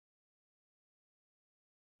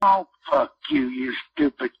Oh, fuck you, you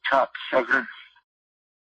stupid cocksucker.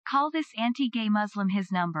 Call this anti-gay Muslim.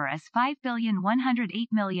 His number is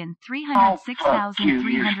 5,108,306,304. Oh, fuck you,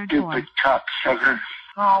 you stupid cocksucker.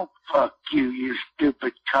 Oh, fuck you, you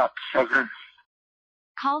stupid cocksucker.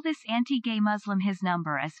 Call this anti-gay Muslim. His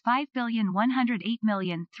number is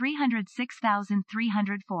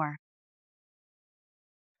 5,108,306,304.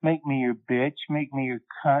 Make me your bitch, make me your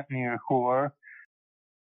cunt and your whore.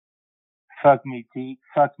 Fuck me deep,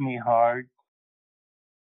 fuck me hard.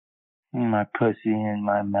 My pussy in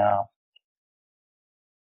my mouth.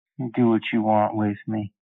 Do what you want with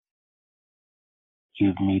me.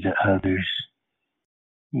 Give me to others.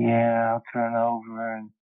 Yeah, I'll turn over and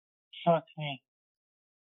fuck me.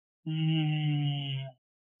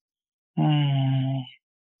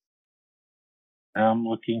 I'm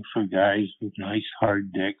looking for guys with nice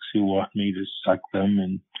hard dicks who want me to suck them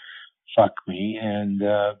and fuck me and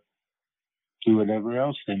do whatever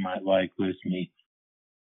else they might like with me.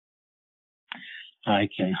 I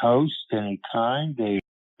can host anytime.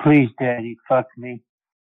 Please, Daddy, fuck me.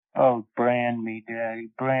 Oh, brand me,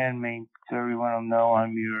 Daddy. Brand me so everyone will know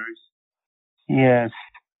I'm yours. Yes.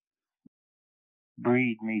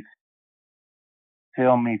 Breed me.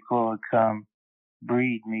 Fill me full of cum.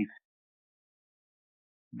 Breed me.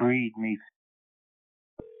 Breed me.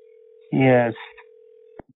 Yes.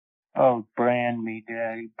 Oh, brand me,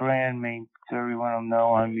 Daddy. Brand me so everyone will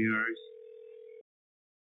know I'm yours.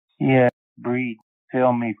 Yes. Breed.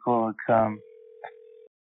 Fill me full of cum.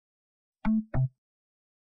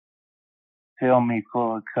 Fill me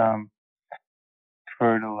full of cum.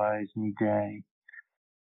 Fertilize me, Daddy.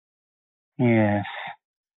 Yes.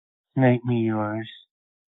 Make me yours.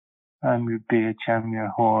 I'm your bitch. I'm your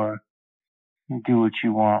whore. Do what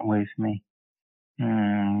you want with me.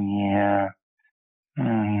 Yeah.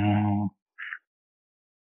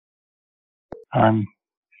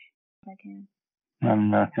 I'm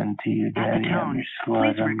nothing to you, Daddy. I'm your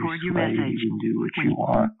slut. I'm your slave. You can do what you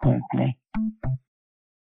want with me.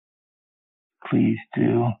 Please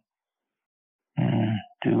do.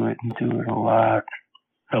 Do it and do it a lot.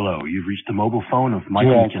 Hello, you've reached the mobile phone of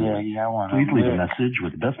Michael McKinley. Yeah, I want Please leave a message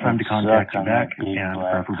with the best time to contact you back and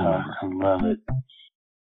preferable number. I love it.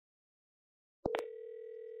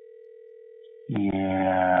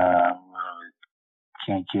 Yeah, I love it.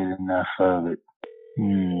 Can't get enough of it.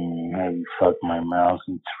 Have you fuck my mouth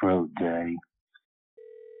and throat, Daddy.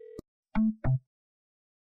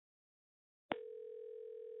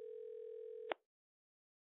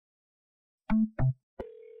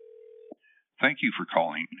 Thank you for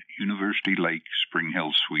calling University Lake Spring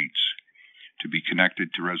Hill Suites. To be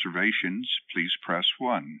connected to reservations, please press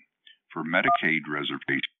 1. For Medicaid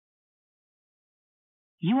reservations,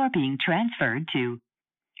 you are being transferred to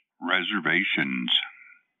reservations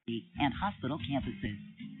and hospital campuses.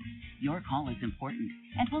 Your call is important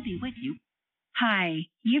and will be with you. Hi,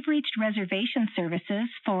 you've reached reservation services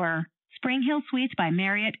for Spring Hill Suites by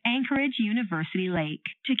Marriott, Anchorage, University Lake.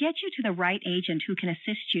 To get you to the right agent who can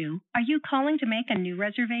assist you, are you calling to make a new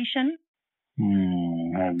reservation?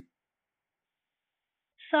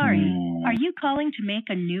 Sorry, are you calling to make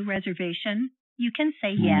a new reservation? You can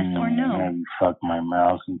say yes or no. Have you fuck my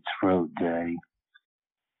mouth and throat, Daddy.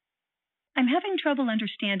 I'm having trouble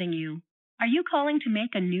understanding you. Are you calling to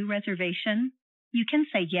make a new reservation? You can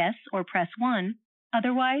say yes or press 1.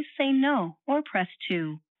 Otherwise, say no or press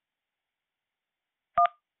 2.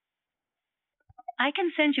 I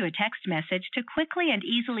can send you a text message to quickly and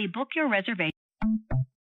easily book your reservation.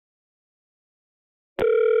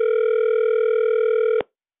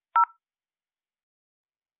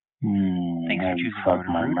 Thanks for choosing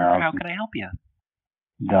Roto-Rooter. How can I help you?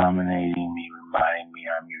 Dominating me, reminding me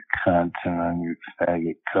I'm your cunt and I'm your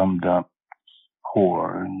faggot cum dump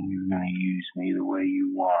whore, and you're gonna use me the way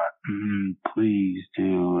you want. Please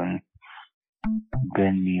do, and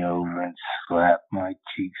bend me over and slap my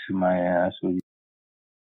cheeks and my ass with you.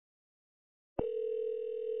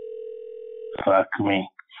 Fuck me.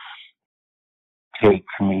 Take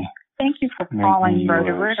me. Thank you for calling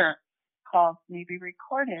Roto-Rooter. Calls may be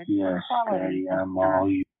recorded. Yes, Daddy, I'm all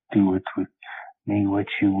you. Do it with me what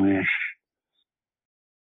you wish.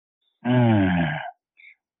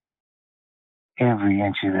 Every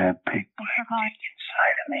inch of that big black dick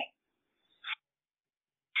inside of me.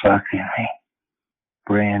 Fucking me.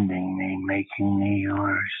 Branding me, making me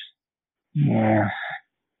yours. Yes.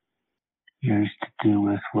 Yours to do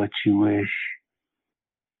with what you wish.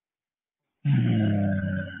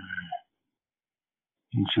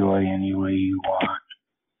 Enjoy any way you want.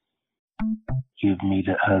 Give me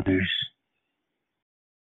to others.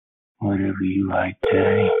 Whatever you like,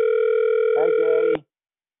 Daddy. Hi, Daddy.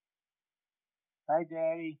 Hi,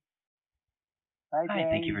 Daddy. Hi, Daddy. Hi,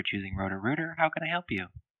 thank you for choosing Roto-Rooter. How can I help you?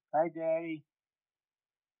 Hi, Daddy.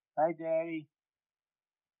 Hi, Daddy.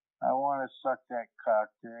 I want to suck that cock,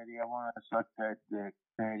 Daddy. I want to suck that dick.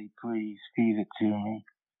 Daddy, please feed it to me.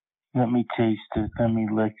 Let me taste it. Let me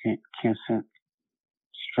lick it, kiss it,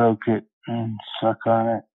 stroke it, and suck on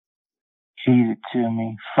it. Feed it to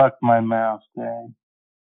me. Fuck my mouth, Dad.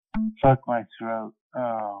 Fuck my throat.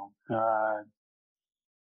 Oh, God.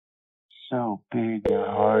 So big and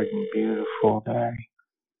hard and beautiful, Daddy.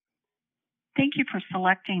 Thank you for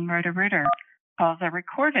selecting Roto-Rooter. Calls are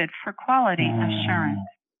recorded for quality assurance.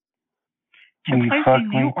 To place a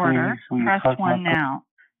new order, press 1 now.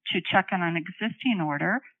 To check on an existing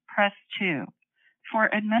order, press 2. For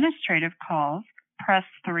administrative calls, press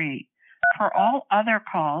 3. For all other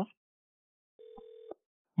calls,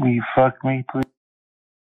 will you fuck me, please?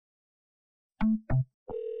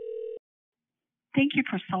 Thank you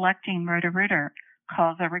for selecting Roto-Rooter.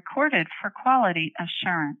 Calls are recorded for quality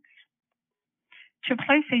assurance. To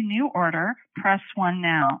place a new order, press 1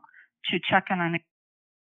 now. To check on an...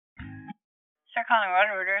 Start calling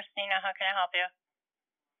Roto-Rooter. Nina, how can I help you?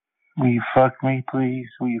 Will you fuck me, please?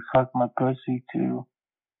 Will you fuck my pussy, too?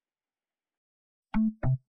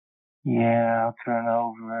 Yeah, I'll turn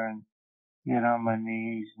over and get on my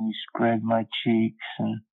knees and you spread my cheeks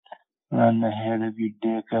and run the head of your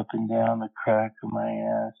dick up and down the crack of my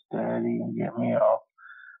ass, Daddy, and get me all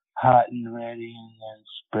hot and ready, and then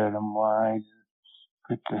spread them wide and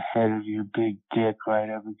put the head of your big dick right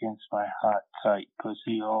up against my hot, tight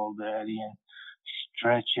pussy hole, Daddy, and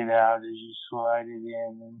stretch it out as you slide it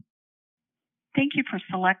in. And Thank you for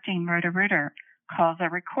selecting Roto-Rooter. Calls are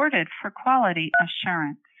recorded for quality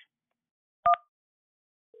assurance.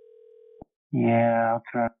 yeah, I'll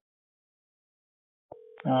try.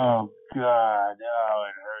 Oh, God. Oh,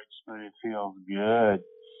 it hurts, but it feels good.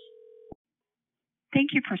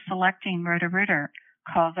 Thank you for selecting Roto-Rooter.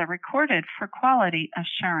 Calls are recorded for quality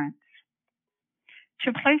assurance.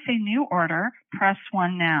 To place a new order, press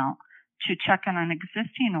 1 now. To check on an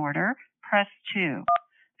existing order, press 2.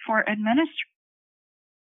 For administration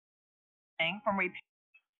from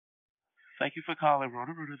Thank you for calling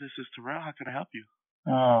Roto-Rooter. This is Terrell. How can I help you?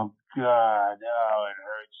 Oh, God. Oh, it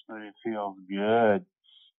hurts, but it feels good.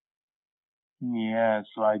 Yeah,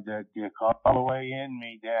 slide that dick all the way in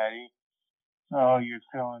me, Daddy. Oh, you're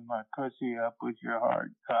filling my pussy up with your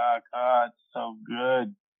hard cock. Oh, it's so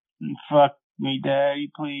good. And fuck me,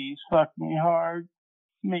 Daddy, please. Fuck me hard.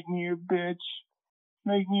 Make me your bitch.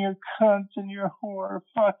 Make me your cunt and your whore.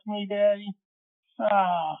 Fuck me, Daddy.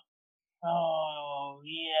 Ah. Oh,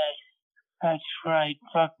 yes. That's right.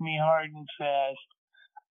 Fuck me hard and fast.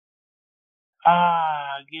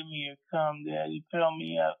 Ah, give me your cum, Daddy. Fill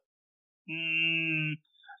me up.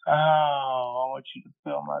 Oh, I want you to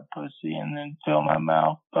fill my pussy and then fill my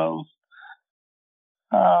mouth both.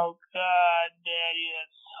 Oh, God, Daddy,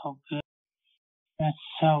 that's so good. That's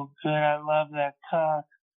so good. I love that cock.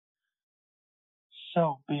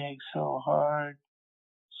 So big, so hard,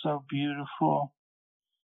 so beautiful.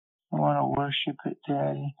 I want to worship it,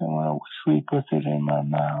 Daddy. I want to sleep with it in my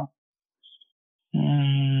mouth.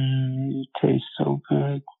 It tastes so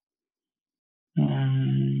good.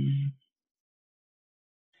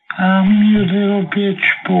 You little bitch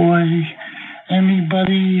boy.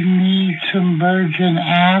 Anybody need some virgin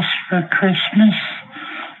ass for Christmas?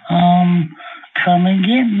 Come and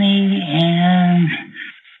get me, and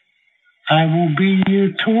I will be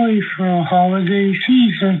your toy for a holiday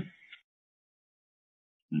season.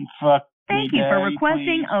 Fuck Thank me, you for Daddy,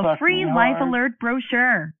 requesting please. a Fuck free me Life hard. Alert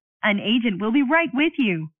brochure. An agent will be right with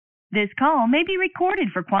you. This call may be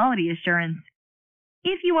recorded for quality assurance.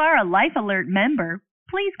 If you are a Life Alert member,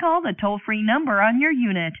 please call the toll-free number on your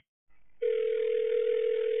unit.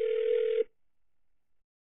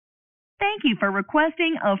 Thank you for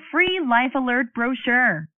requesting a free Life Alert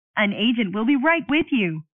brochure. An agent will be right with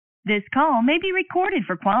you. This call may be recorded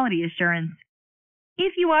for quality assurance.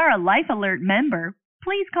 If you are a Life Alert member,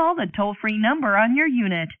 please call the toll-free number on your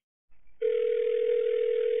unit.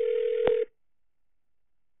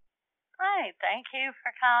 Hi, thank you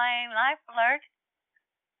for calling Life Alert.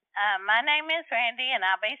 My name is Randy, and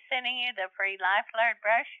I'll be sending you the free Life Alert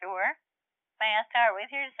brochure. May I start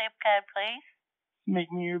with your zip code, please?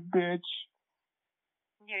 Make me your bitch.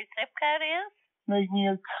 Your zip code is? Make me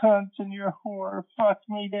your cunt and your whore. Fuck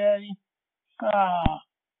me, Daddy. Ah.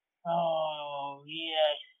 Oh,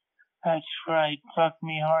 yes. That's right. Fuck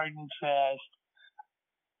me hard and fast.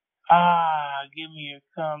 Ah, give me your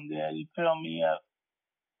cum, Daddy. Fill me up.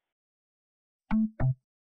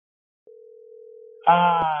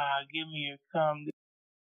 Ah, give me your cum.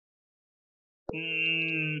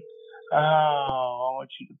 Oh.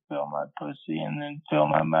 you to feel my pussy and then feel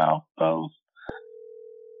my mouth both.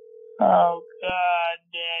 Oh, God,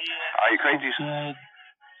 Daddy, that's Are you crazy? so good.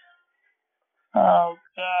 Oh,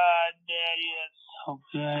 God, Daddy, that's so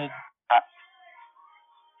good. That's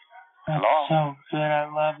Hello? so good. I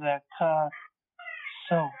love that cock.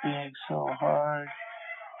 So big, so hard.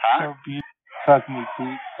 Huh? So beautiful. Fuck me,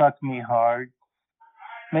 Pete. Fuck me hard.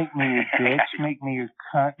 Make me your bitch. Make me your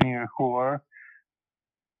cunt and your whore.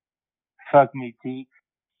 Fuck me, Pete.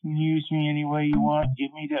 Use me any way you want.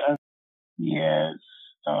 Give me the other. Yes.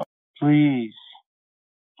 Oh, please.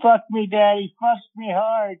 Fuck me, Daddy. Fuck me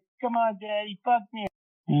hard. Come on, Daddy. Fuck me.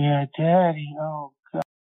 Yeah, Daddy. Oh, God.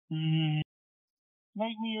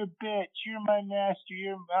 Make me your bitch. You're my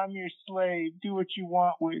master. I'm your slave. Do what you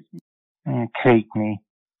want with me. And take me.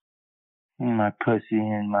 In my pussy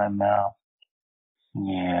in my mouth.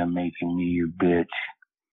 Yeah, making me your bitch.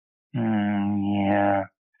 Yeah.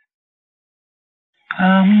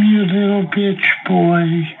 I'm your little bitch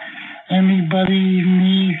boy. Anybody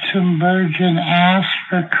need some virgin ass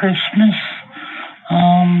for Christmas?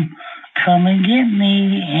 Come and get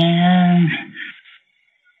me and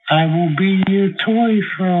I will be your toy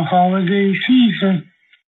for a holiday season.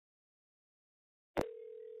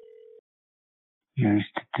 Yours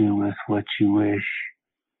to do with what you wish.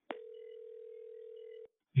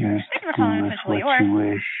 Yours to do with what you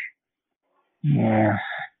wish. Yes.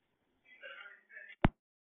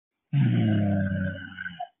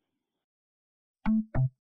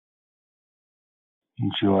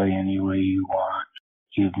 Enjoy any way you want.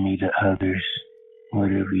 Give me to others.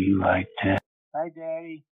 Whatever you like, Dad. Hi,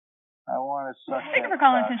 Daddy. I want to suck. Thank you for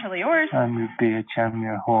calling Essentially Yours. I'm your bitch. I'm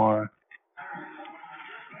your whore.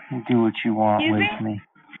 Do what you want with me.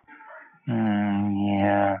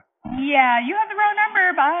 Yeah. Yeah, you have the wrong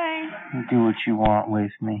number. Bye. Do what you want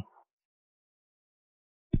with me.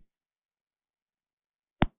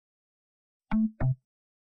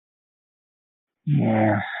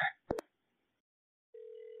 Yes.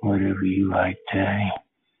 Whatever you like, Daddy.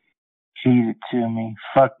 Feed it to me.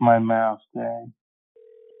 Fuck my mouth, Dad.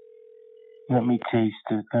 Let me taste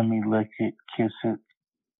it. Let me lick it. Kiss it.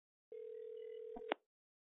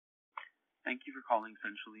 Thank you for calling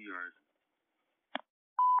Essentially Yours.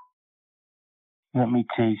 Let me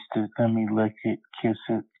taste it. Let me lick it. Kiss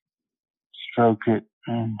it. Stroke it.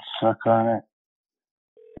 And suck on it.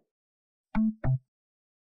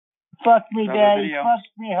 Fuck me, Daddy. Fuck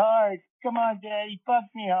me hard. Come on, Daddy. Fuck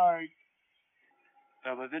me hard.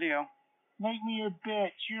 Stop the video. Make me your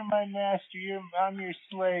bitch. You're my master. I'm your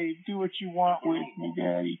slave. Do what you want with me,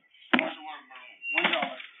 Daddy.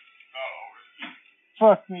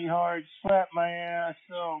 Fuck me hard. Slap my ass.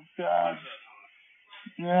 Oh, God.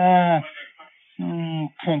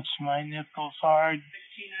 Pinch my nipples hard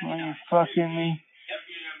when you're fucking me.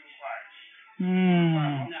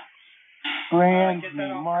 Brand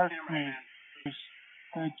me. Mark me.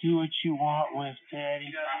 Do what you want with,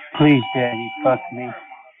 Daddy. Please, Daddy. Fuck me.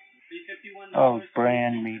 Oh,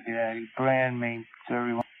 brand me, Daddy. Brand me to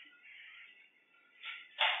everyone.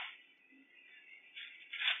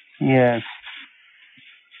 Yes.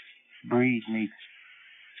 Breathe me.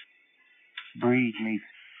 Breathe me.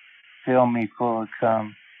 Fill me full of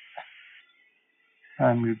cum.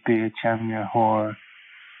 I'm your bitch. I'm your whore.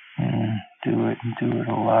 Do it and do it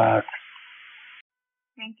a lot.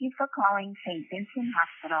 Thank you for calling St. Vincent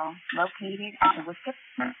Hospital, located at the Wicked.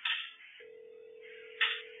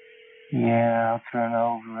 Yeah, I'll turn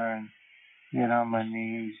over and get on my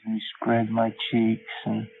knees and spread my cheeks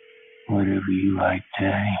and whatever you like,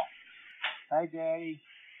 Daddy. Hi, Daddy.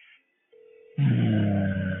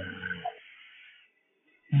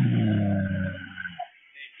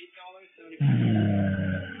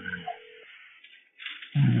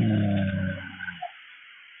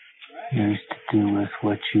 Yours to do with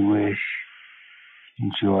what you wish.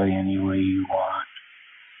 Enjoy any way you want.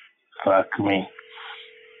 Fuck me.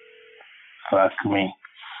 Fuck me.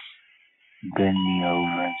 Bend me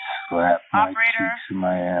over and slap my cheeks and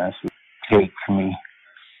my ass. Take me.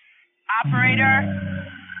 Operator.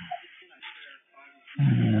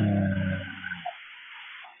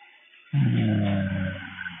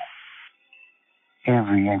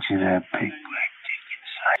 Every inch of that big black dick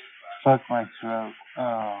inside. Fuck my throat.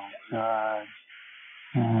 Oh, God.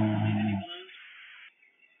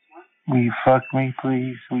 Will you fuck me,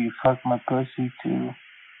 please? Will you fuck my pussy, too?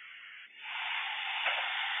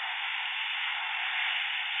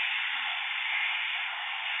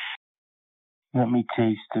 Let me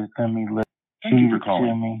taste it. Let me lick it. Thank you for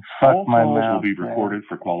calling. Me. Fuck All my calls mouth, will be recorded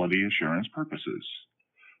for quality assurance purposes.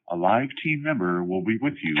 A live team member will be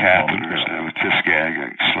with you. Catheters with this gag,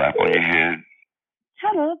 I slap on your head.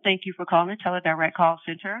 Hello, thank you for calling the Teledirect Call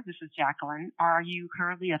Center. This is Jacqueline. Are you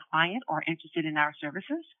currently a client or interested in our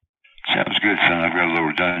services? Sounds good, son. I've got a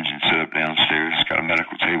little dungeon set up downstairs. It's got a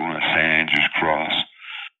medical table and a St. Andrew's cross.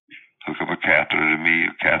 Hook up a catheter to me,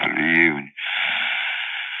 a catheter to you, and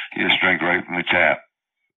you just drink right from the tap.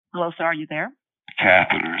 Hello, sir. Are you there?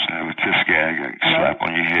 Catheters. I have a Tiss gag I can slap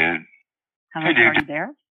on your head. Hello, hey, sir. dude. Are you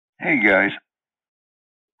there? Hey, guys.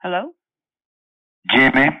 Hello?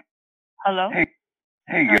 Jimmy. Hello? Hey,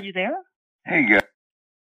 Are you there? Hey, guys.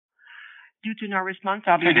 Due to no response,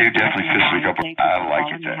 I'll be Hey, dude, definitely disconnecting fist the me up. line. Thank you I for like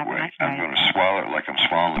calling it and that have a way. nice I'm day. going to swallow it like I'm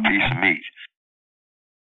swallowing a piece of meat.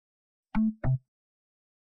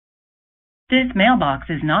 This mailbox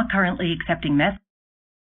is not currently accepting messages.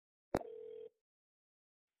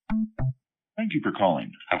 Thank you for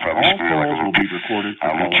calling. I probably All screw like a calls will little be recorded for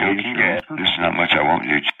I will quality choke and assurance get. There's not much I won't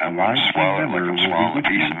do. I'm going to swallow it like I'm swallowing a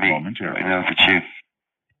piece of meat. Right now, if it's you.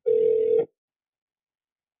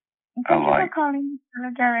 Thank you for calling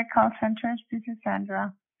the Direct Call Center. This is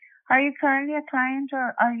Sandra. Are you currently a client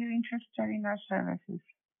or are you interested in our services?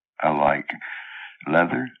 I like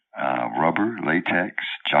leather, rubber, latex,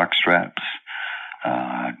 jock straps,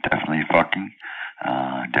 definitely fucking,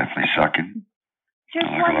 definitely sucking. Just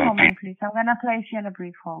one moment, please. I'm going to place you on a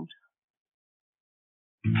brief hold.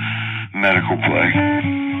 Medical play.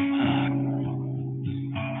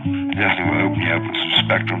 Definitely will open you up with some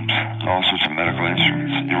spectrums, all sorts of medical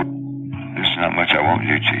instruments. There's not much I won't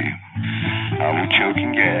do to you. I will choke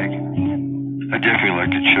and gag. I definitely like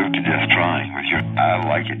to choke to death trying with your... I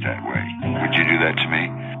like it that way. Would you do that to me?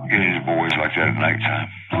 Get into boys like that at nighttime.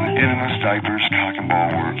 Enemas, diapers, cock and ball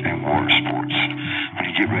work, and water sports. When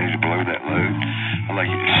you get ready to blow that load, I'd like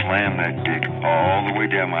you to slam that dick all the way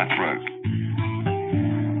down my throat.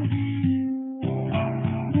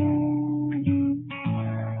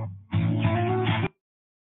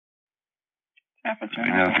 How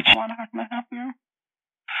can I help you?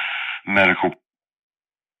 Medical.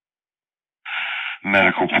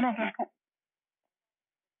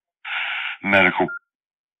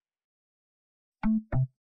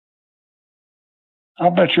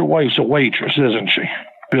 I'll bet your wife's a waitress, isn't she?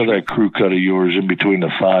 Feel that crew cut of yours in between the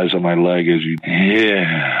thighs of my leg as you...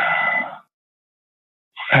 Yeah.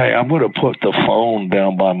 Hey, I'm going to put the phone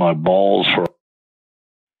down by my balls for...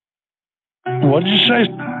 What'd you say?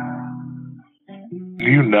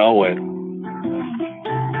 You know it.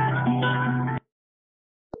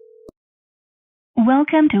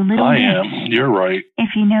 Welcome to Little I Dick. am. You're right.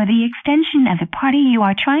 If you know the extension of the party you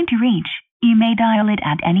are trying to reach, you may dial it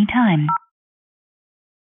at any time.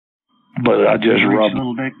 But I just rubbed...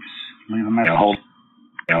 Little Dicks. Leave a message. Hold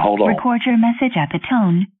on. Record your message at the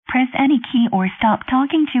tone. Press any key or stop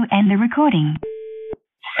talking to end the recording.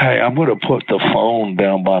 Hey, I'm going to put the phone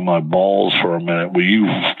down by my balls for a minute. Will you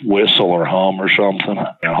whistle or hum or something?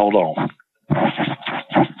 Yeah, hold on.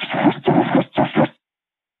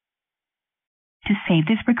 To save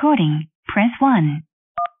this recording, press 1.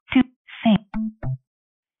 To save.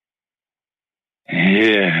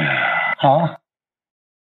 Yeah. Huh?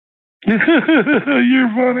 You're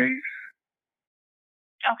funny.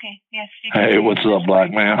 Okay, yes. Hey, what's up,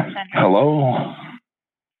 black man? Hello?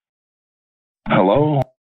 Hello?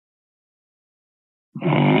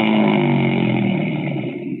 Oh.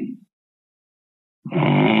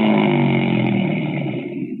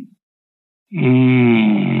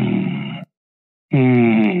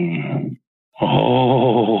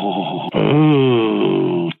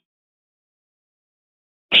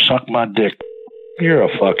 Suck my dick. You're a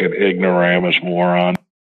fucking ignoramus moron.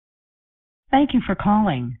 Thank you for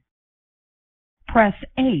calling. Press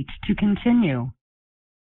 8 to continue.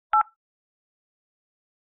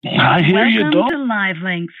 I hear you, Welcome dog. to Live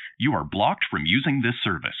Links. You are blocked from using this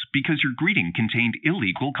service because your greeting contained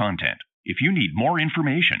illegal content. If you need more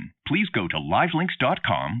information, please go to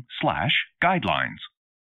livelinks.com/guidelines.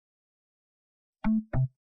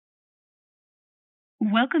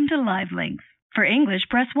 Welcome to Live Links. For English,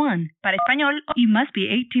 press 1. Para español, you must be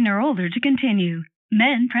 18 or older to continue.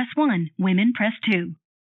 Men, press 1. Women, press 2.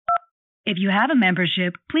 If you have a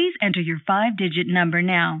membership, please enter your 5-digit number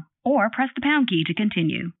now, or press the pound key to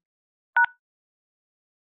continue.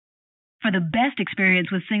 For the best experience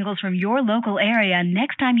with singles from your local area,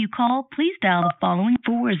 next time you call, please dial the following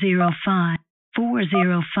 405.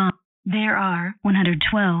 There are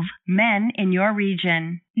 112 men in your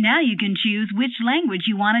region. Now you can choose which language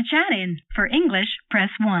you want to chat in. For English, press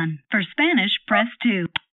 1. For Spanish, press 2.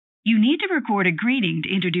 You need to record a greeting to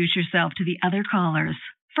introduce yourself to the other callers.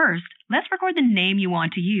 First, let's record the name you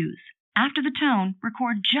want to use. After the tone,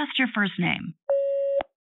 record just your first name.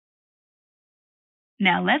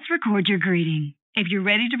 Now let's record your greeting. If you're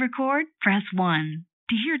ready to record, press 1.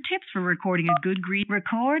 To hear tips for recording a good greet,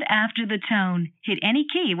 record after the tone. Hit any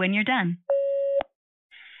key when you're done.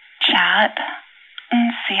 Chat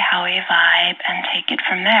and see how we vibe and take it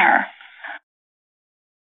from there.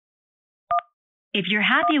 If you're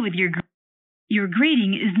happy with your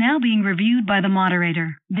greeting is now being reviewed by the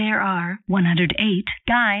moderator. There are 108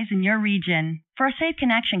 guys in your region. For a safe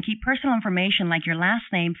connection, keep personal information like your last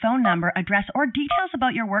name, phone number, address, or details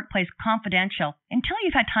about your workplace confidential until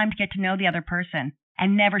you've had time to get to know the other person.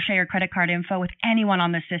 And never share your credit card info with anyone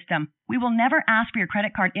on the system. We will never ask for your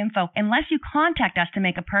credit card info unless you contact us to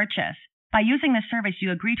make a purchase. By using this service, you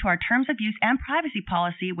agree to our terms of use and privacy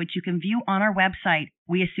policy, which you can view on our website.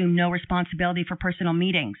 We assume no responsibility for personal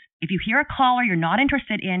meetings. If you hear a caller you're not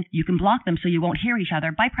interested in, you can block them so you won't hear each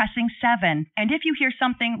other by pressing 7. And if you hear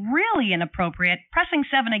something really inappropriate, pressing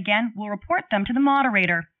 7 again will report them to the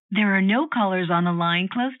moderator. There are no callers on the line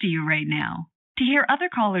close to you right now. To hear other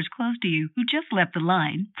callers close to you who just left the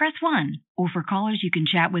line, press 1. Or for callers you can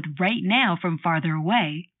chat with right now from farther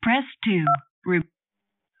away, press 2.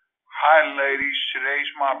 Hi, ladies. Today's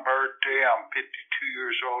my birthday. I'm 52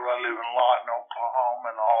 years old. I live in Lawton, Oklahoma,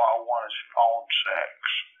 and all I want is phone sex.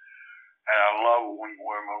 And I love when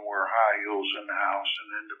women wear high heels in the house and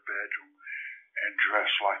in the bedroom and dress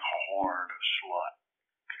like a whore and a slut.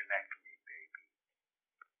 Connect me, baby.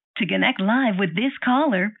 To connect live with this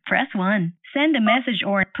caller, press 1. Send a message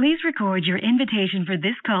or please record your invitation for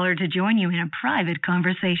this caller to join you in a private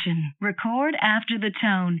conversation. Record after the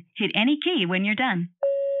tone. Hit any key when you're done.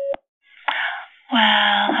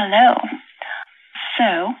 Well, hello.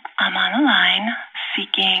 So, I'm on the line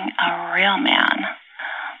seeking a real man.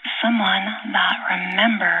 Someone that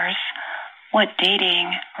remembers what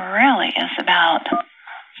dating really is about.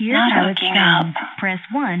 Here's not how hooking it up sounds. Press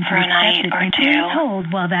 1 for to a night accept it or and two. please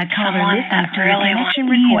hold while that caller Someone listens that to really your connection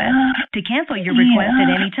wants- request. To cancel your request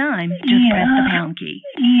at any time, just press the pound key.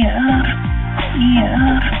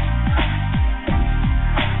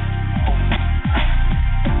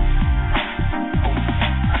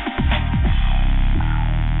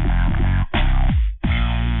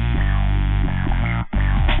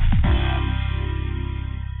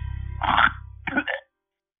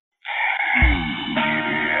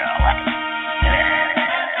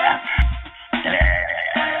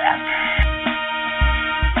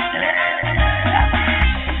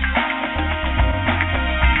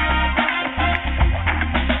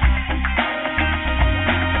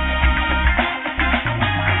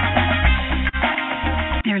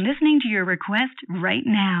 They're listening to your request right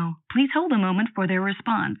now. Please hold a moment for their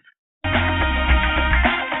response.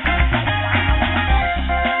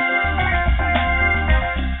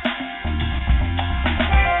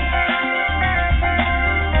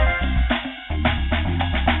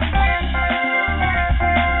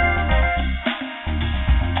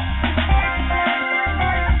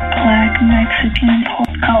 Black Mexican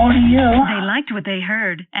audio. They liked what they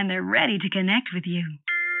heard, and they're ready to connect with you.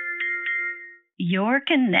 You're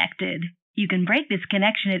connected. You can break this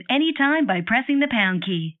connection at any time by pressing the pound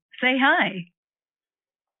key. Say hi.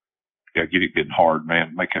 Yeah, get it getting hard,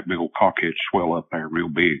 man. Make that big old cockhead swell up there real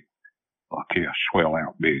big. Like, yeah, swell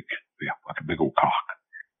out big. Yeah, like a big old cock.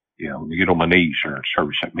 Yeah, let me get on my knees there and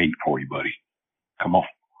service that meat for you, buddy. Come on.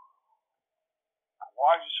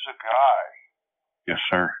 Why is this a guy? Yes,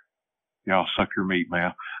 sir. Yeah, I'll suck your meat,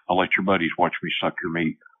 man. I'll let your buddies watch me suck your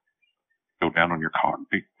meat. Go down on your cock.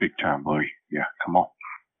 Big time, buddy. Yeah, come on.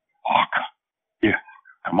 Hawk. Yeah,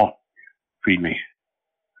 come on. Feed me.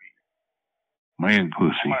 Man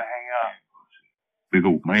pussy. I'm gonna hang up. Big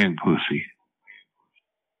old man pussy.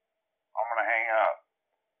 I'm gonna hang up.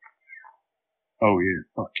 Oh, yeah.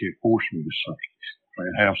 Fuck yeah. Force me to suck it.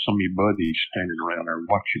 Man, have some of your buddies standing around there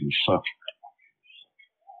watching you suck it.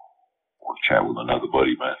 Or chat with another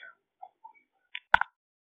buddy, man.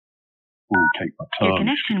 Ooh, take my tongue. Your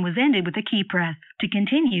connection was ended with a key press. To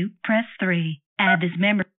continue, press 3. Add this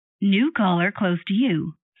member. New caller close to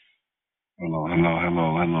you. Hello,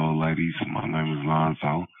 ladies. My name is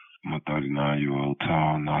Lonzo. I'm a 39-year-old,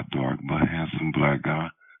 tall, not dark, but handsome black guy.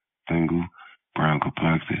 Single, brown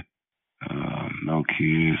complexion, no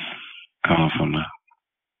kids. Coming from the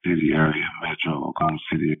city area, Metro Oklahoma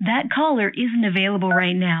City. That caller isn't available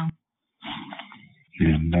right now.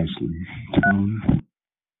 Yeah, nicely.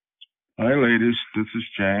 Hi, ladies. This is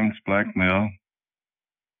James, black male.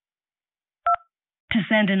 To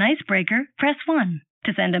send an icebreaker, press 1.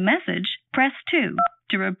 To send a message, press 2.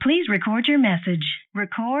 Please record your message.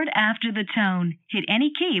 Record after the tone. Hit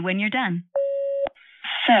any key when you're done.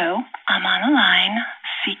 So, I'm on the line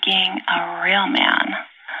seeking a real man.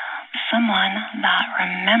 Someone that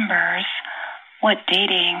remembers what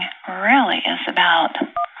dating really is about.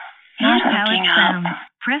 Here's how it sounds.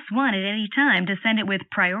 Press 1 at any time to send it with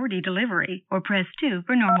priority delivery, or press 2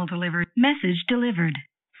 for normal delivery. Message delivered.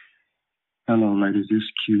 Hello, ladies. This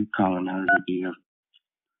is Q calling out of the DF.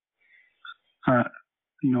 I'm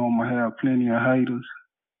going to have plenty of haters,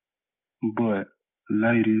 but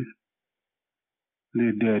ladies,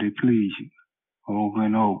 let daddy please you over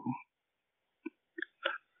and over.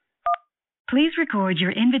 Please record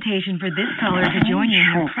your invitation for this caller to join you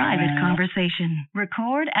in a private conversation.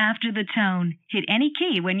 Record after the tone. Hit any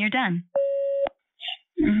key when you're done.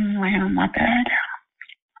 Well, my bad.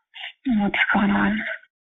 What's going on?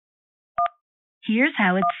 Here's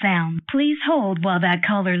how it sounds. Please hold while that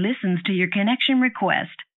caller listens to your connection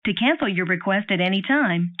request. To cancel your request at any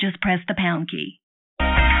time, just press the pound key.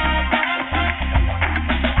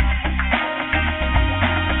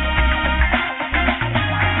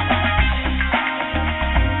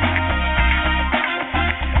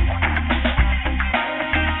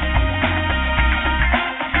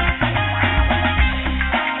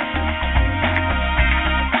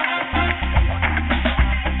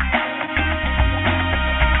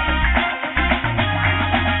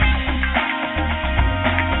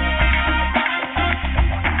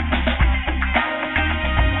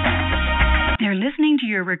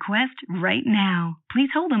 Your request right now. Please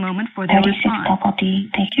hold a moment for their response.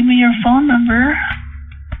 Give me your phone number.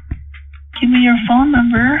 Give me your phone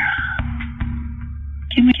number.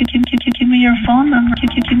 Give me your phone number.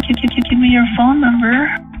 Give me your phone number.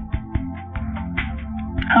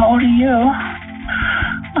 How old are you?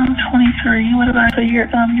 I'm 23. What about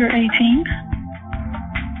you're 18?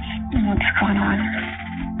 What's going on?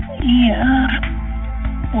 Yeah.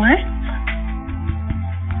 What?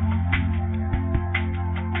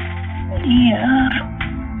 Yeah.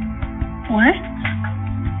 What?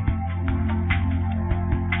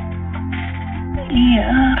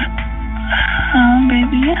 Yeah.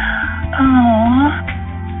 Baby. Oh.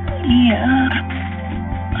 Yeah.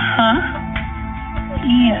 Huh?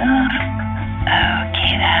 Yeah.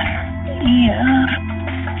 Okay then. Yeah.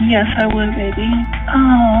 Yes, I would, baby.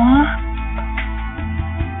 Oh.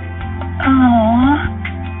 Oh.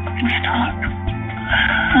 Let's talk.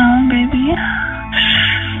 Baby.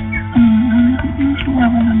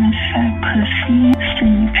 Rubbing on this fat pussy,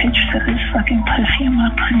 sending pictures of this fucking pussy in my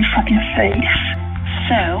pretty fucking face.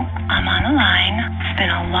 So, I'm on the line. It's been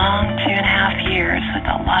a long 2.5 years with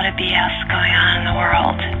a lot of BS going on in the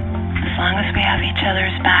world. As long as we have each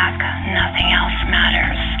other's back, nothing else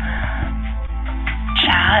matters.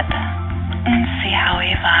 Chat and see how we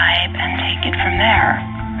vibe and take it from there.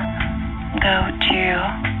 Go to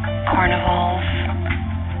carnivals,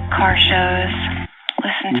 car shows,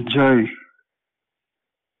 listen. Jay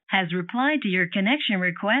has replied to your connection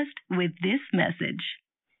request with this message.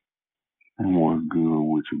 What's good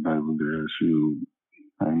with you, baby girl? Shoot,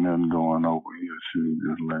 ain't nothing going over here. Shoot,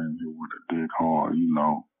 just laying here with a dick hard, you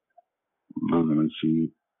know, looking to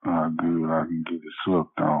see how good I can get it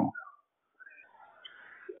sucked on.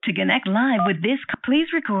 To connect live with this,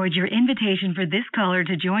 please record your invitation for this caller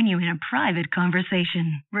to join you in a private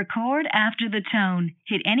conversation. Record after the tone.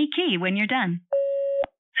 Hit any key when you're done.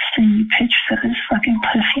 Send you pictures of this fucking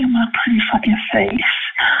pussy in my pretty fucking face.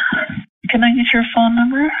 Can I get your phone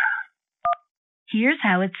number? Here's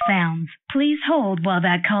how it sounds. Please hold while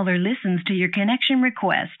that caller listens to your connection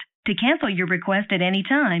request. To cancel your request at any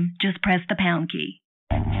time, just press the pound key.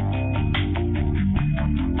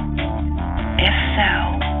 If so,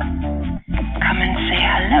 come and say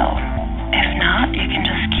hello. If not, you can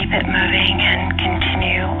just keep it moving and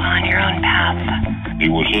continue on your own path. Hey,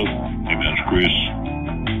 what's up? Hey, man, it's Chris.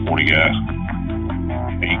 Morning, guys.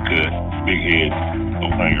 He cut, big head, no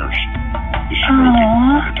fingers. Just stroking.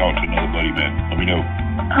 I talk to another buddy, man. Let me know.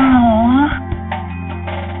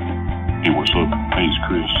 Hey, what's up? Hey, it's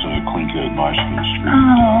Chris, clean cut, nice for the street.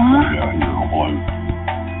 Out here on Blue.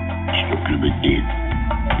 Stroking a big dick.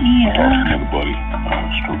 Yeah. Talk to another buddy.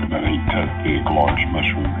 Stroking that 8-cut, big, large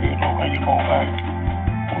mushroom head, all hanging all back.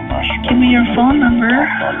 Give me your phone number.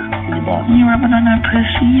 You rubbing on that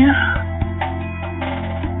pussy?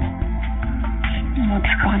 What's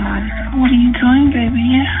going on? What are you doing,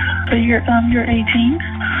 baby? So you're 18?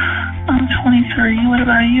 I'm 23. What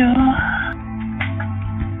about you?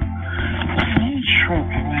 You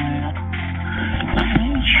tripping, man.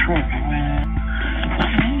 You tripping, man.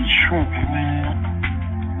 You tripping, man.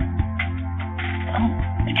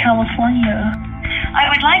 California. I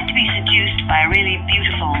would like to be seduced by a really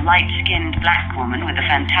beautiful, light-skinned black woman with a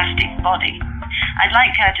fantastic body. I'd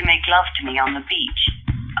like her to make love to me on the beach.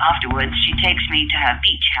 Afterwards, she takes me to her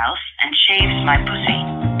beach house and shaves my pussy.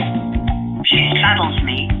 She straddles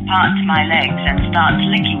me, parts my legs, and starts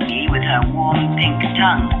licking me with her warm pink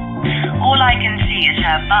tongue. All I can see is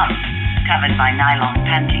her bum, covered by nylon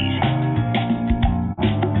panties.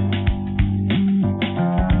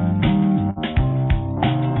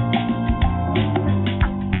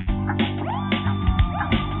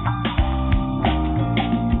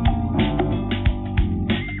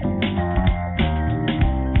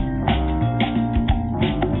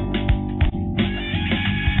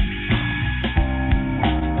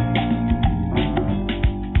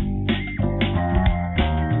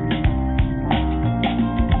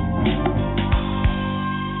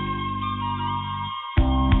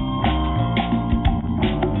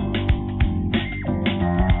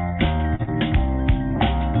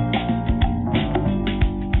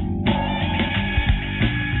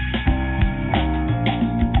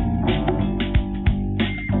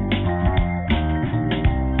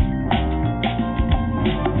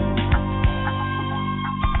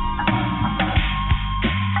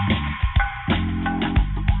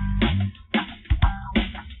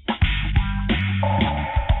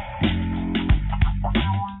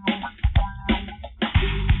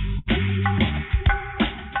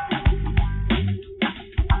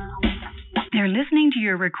 They're listening to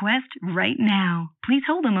your request right now. Please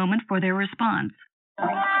hold a moment for their response.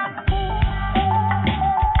 My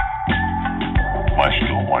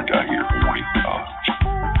still one guy here horny.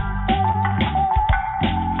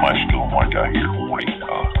 My still one guy here horny.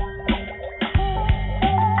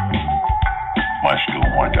 My still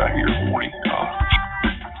one guy here horny.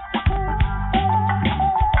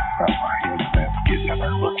 Got my head back, get down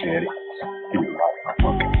and look at it. Get it right in my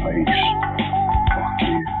fucking face. Fuck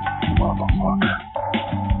you, motherfucker.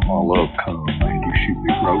 My love come, man, you shoot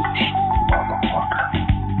me ropes, motherfucker.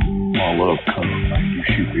 My love come, man, you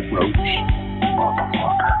shoot me ropes,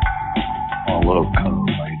 motherfucker. My love come,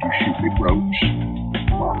 man, you shoot me ropes,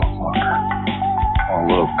 motherfucker. My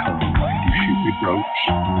love come, man, you shoot me ropes.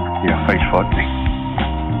 Yeah, face fuck me.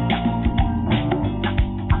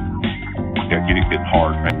 Yeah, get it getting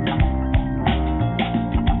hard, man.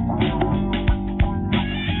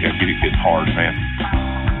 Yeah, get it getting hard, man.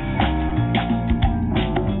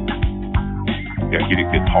 Yeah, get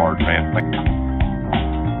it getting hard, man.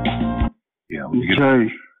 Yeah, let me get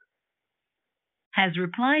it. Has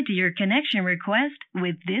replied to your connection request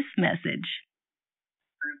with this message.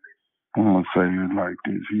 I'm going to say it like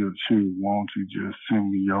this. Here too, won't you just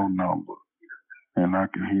send me your number and I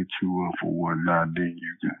can hit you up for whatnot, then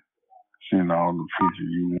you can send all the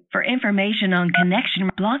pictures you want. For information on connection,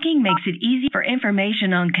 blocking makes it easy. For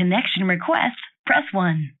information on connection requests, press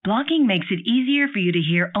 1. Blocking makes it easier for you to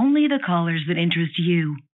hear only the callers that interest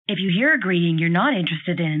you. If you hear a greeting you're not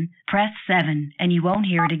interested in, press 7 and you won't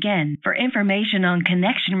hear it again. For information on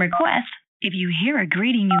connection requests, if you hear a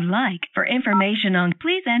greeting you like, for information on,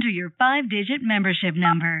 please enter your 5-digit membership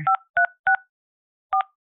number.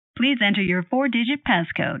 Please enter your 4-digit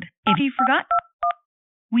passcode. If you forgot,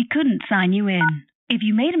 we couldn't sign you in. If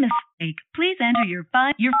you made a mistake, please enter your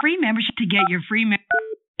free membership to get your free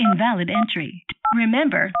invalid entry.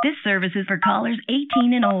 Remember, this service is for callers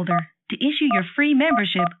 18 and older. To issue your free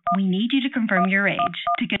membership, we need you to confirm your age.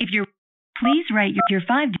 Please write your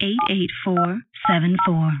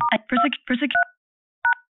 5888474.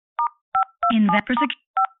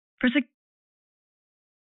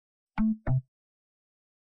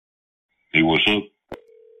 Hey, what's up?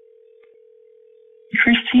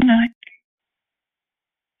 Christina.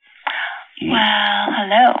 Well,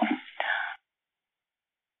 hello.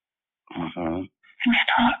 Let's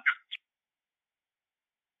talk.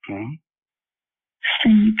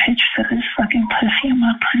 Send you pictures of this fucking pussy in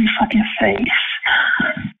my pretty fucking face.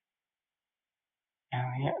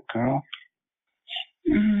 Oh, yeah, girl.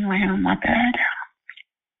 Well, my bad.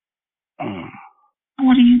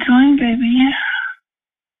 What are you doing, baby?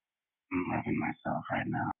 I'm loving myself right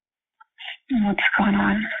now. What's going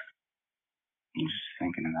on? I'm just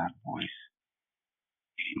thinking of that voice.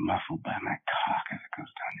 Getting muffled by my cock as it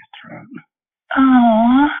goes down your throat.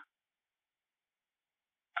 Oh.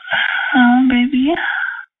 Oh, baby.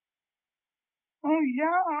 Oh,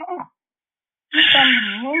 yeah.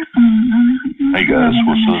 Hey, guys,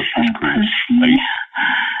 what's up? It's Chris. Hey.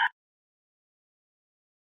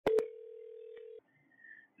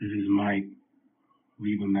 This is Mike.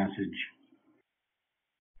 Leave a message.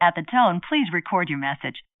 At the tone, please record your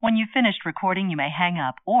message. When you've finished recording, you may hang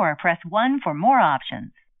up or press 1 for more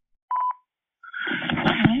options.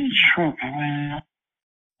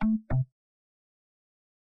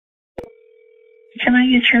 Can I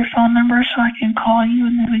get your phone number so I can call you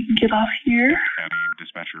and then we can get off here? County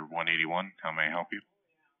Dispatcher 181, how may I help you?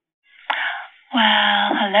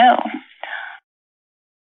 Well, hello.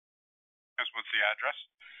 What's the address?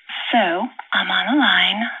 So, I'm on a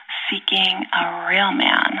line seeking a real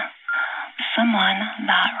man. Someone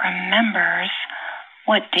that remembers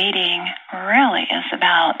what dating really is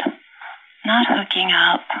about. Not hooking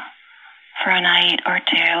up for a night or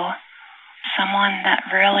two. Someone that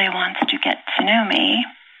really wants to get to know me.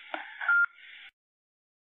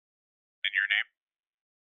 And your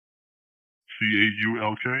name?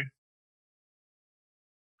 CAULK?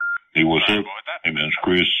 Hey, what's up? Hey, man, it's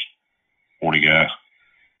Chris. Morning guy.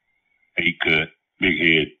 Eight cut, big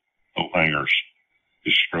head, no hangers.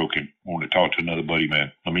 Just stroking. Want to talk to another buddy,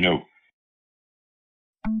 man. Let me know.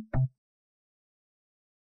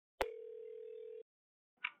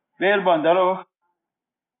 Hello.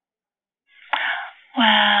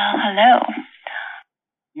 Well, hello.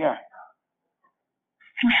 Yeah.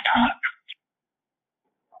 Let's talk.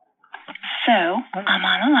 So, I'm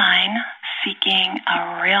on the line seeking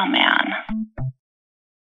a real man.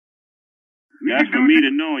 That's for me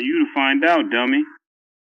to know and you to find out, dummy.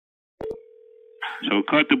 So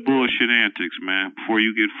cut the bullshit antics, man, before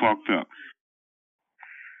you get fucked up.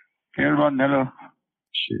 Hello.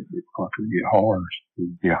 Shit, it fucking get hard.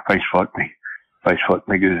 Yeah, face fuck me. Face fuck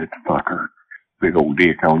me good, fucker. Big old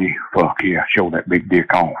dick on you. Fuck yeah, show that big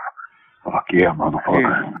dick off. Fuck yeah,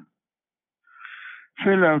 motherfucker. Yeah.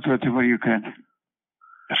 Fill out whatever you can.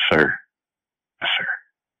 Yes, sir. Yes, sir.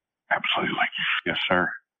 Absolutely. Yes, sir.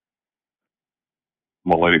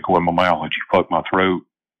 I'm gonna let it go in my mouth, let you fuck my throat.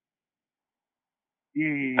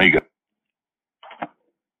 Yeah. There you go.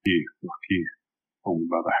 Yeah, fuck yeah. Hold me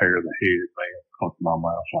by the hair of the head, man. Fuck my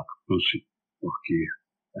mouth like a pussy. Fuck yeah.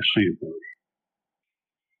 That's it, buddy.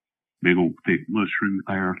 Big old thick mushroom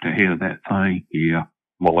there at the head of that thing. Yeah.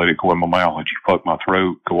 I'm gonna let it go in my mouth, let you fuck my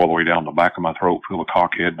throat, go all the way down the back of my throat, feel the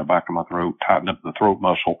cockhead in the back of my throat, tighten up the throat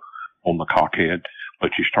muscle on the cockhead,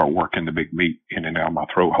 let you start working the big meat in and out of my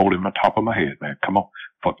throat, holding the top of my head, man. Come on,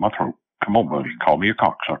 fuck my throat. Come on, buddy. Call me a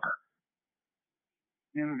cocksucker.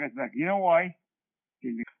 Never get back. You know why?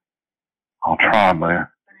 I'll try, man.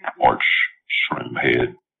 Arch, shrimp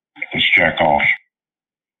head. Let's jack off.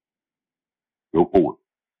 Go for it.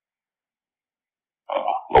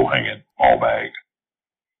 Low hanging, all bag.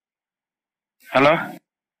 Hello?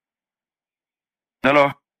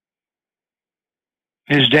 Hello?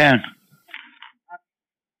 It's Dan.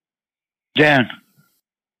 Dan.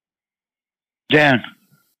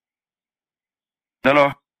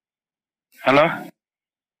 Hello? Hello?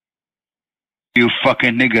 You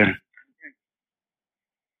fucking nigger.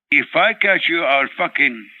 If I catch you, I'll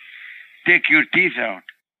fucking take your teeth out.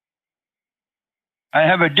 I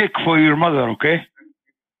have a dick for your mother, okay?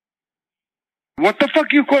 What the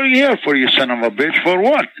fuck you calling here for, you son of a bitch? For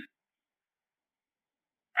what?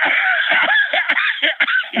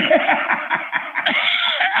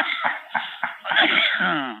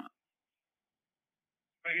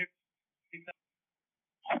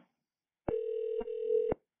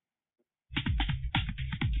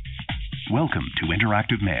 Welcome to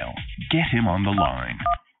Interactive Mail. Get him on the line.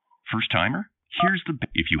 First timer? Here's the...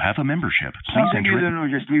 If you have a membership, please Something enter you it. don't know,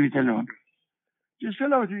 just leave it alone. Just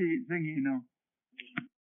fill out the thing, you know.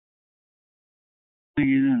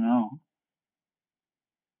 You don't know.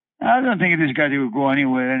 I don't think this guy will go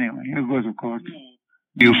anywhere anyway. He'll go to court.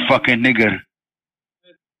 You fucking nigger.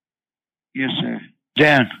 Yes, sir.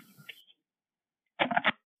 Dan.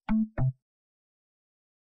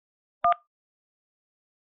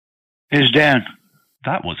 It's Dan.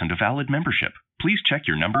 That wasn't a valid membership. Please check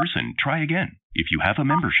your numbers and try again. If you have a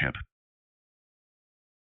membership.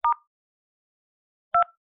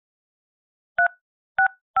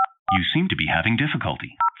 You seem to be having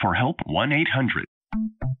difficulty. For help, 1-800.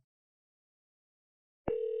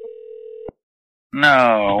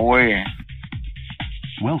 No way.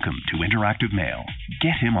 Welcome to Interactive Mail.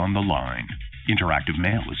 Get him on the line. Interactive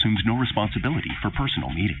Mail assumes no responsibility for personal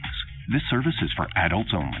meetings. This service is for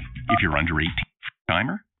adults only. If you're under 18,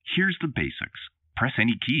 timer, here's the basics. Press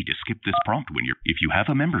any key to skip this prompt when you're... If you have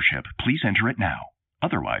a membership, please enter it now.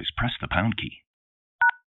 Otherwise, press the pound key.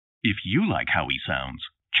 If you like how he sounds,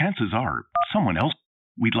 chances are someone else...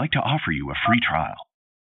 We'd like to offer you a free trial.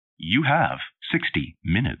 You have 60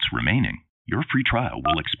 minutes remaining. Your free trial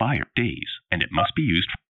will expire days, and it must be used.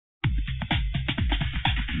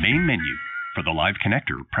 Main menu. For the live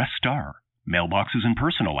connector, press star. Mailboxes and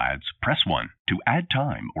personal ads, press 1. To add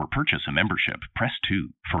time or purchase a membership, press 2.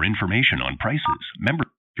 For information on prices,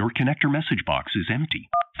 your connector message box is empty.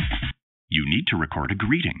 You need to record a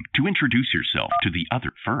greeting to introduce yourself to the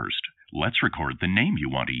other. First, let's record the name you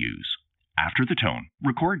want to use. After the tone,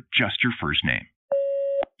 record just your first name.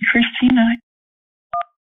 Christina.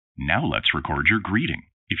 Now let's record your greeting.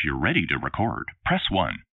 If you're ready to record, press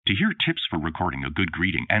 1. To hear tips for recording a good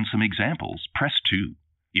greeting and some examples, press 2.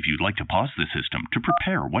 If you'd like to pause the system to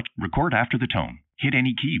prepare what record after the tone, hit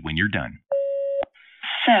any key when you're done.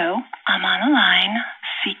 So, I'm on the line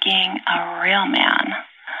seeking a real man.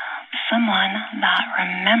 Someone that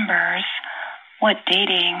remembers what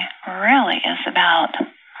dating really is about.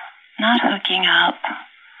 Not hooking up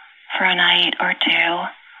for a night or two.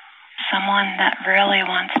 Someone that really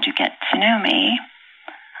wants to get to know me.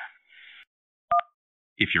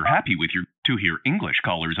 If you're happy with your to hear English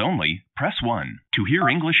callers only, press 1. To hear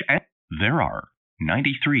English, there are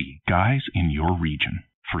 93 guys in your region.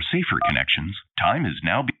 For safer connections, time is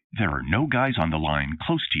now. There are no guys on the line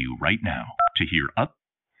close to you right now. To hear up.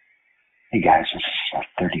 Hey guys, this is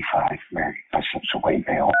 35 married by subsequent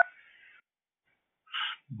male.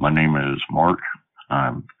 My name is Mark.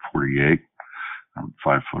 I'm 48. I'm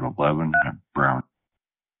 5'11". I'm brown.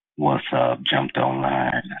 What's up? Jumped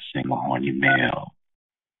online. I single horny male.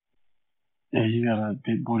 Yeah, you got a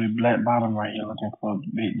big booty black bottom right here looking for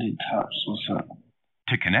big dick tops. What's up?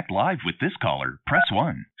 To connect live with this caller, press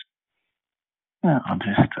 1. Yeah, I'm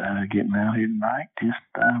just getting out here tonight. Just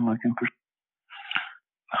looking for.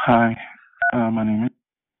 Hi, my name is.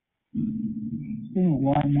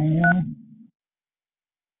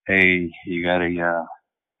 Hey, you got a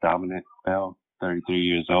dominant male, 33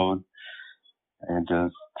 years old, and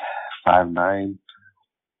just 5'9",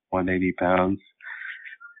 180 pounds,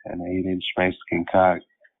 and an 8-inch Mexican cock.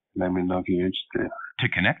 Let me know if you're interested. To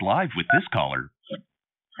connect live with this caller.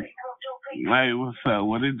 Hey, what's up?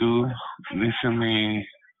 What it do? Listen, man,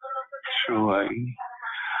 Troy.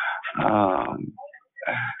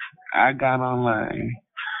 I got online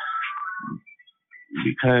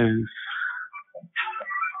because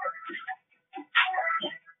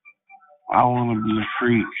I want to be a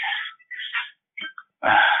freak.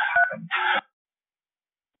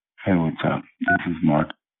 Hey, what's up? This is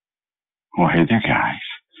Mark. Well, hey there, guys.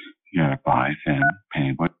 You got a buy them,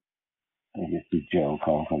 pay what? Hey, this is Joe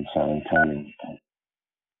calling from San Antonio.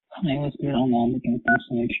 Hey, what's good? I'm looking for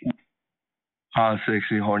some extra. Hi,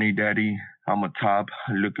 sexy, horny daddy. I'm a top,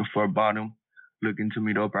 looking for a bottom. Looking to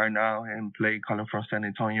meet up right now and play, calling from San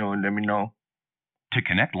Antonio, and let me know. To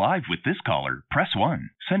connect live with this caller, press 1.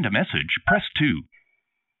 Send a message, press 2.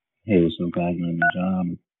 Hey, what's up, guys? I'm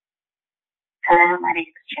John. Hello, my name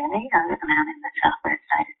is Jenny. I live around in the southwest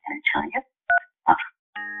side of San Antonio.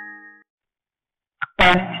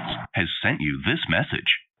 Has sent you this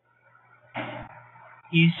message.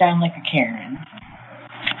 You sound like a Karen.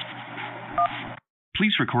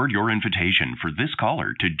 Please record your invitation for this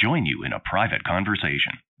caller to join you in a private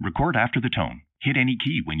conversation. Record after the tone. Hit any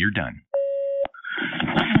key when you're done.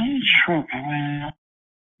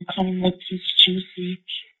 Juicy,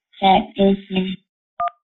 fat, juicy.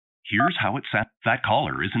 Here's how it sounds. That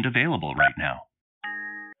caller isn't available right now.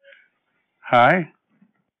 Hi.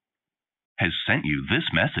 Has sent you this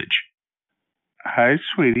message. Hi,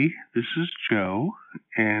 sweetie. This is Joe,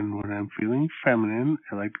 and when I'm feeling feminine,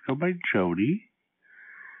 I like to go by Jody.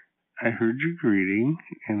 I heard your greeting,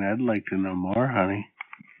 and I'd like to know more, honey.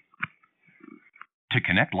 To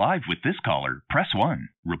connect live with this caller, press 1.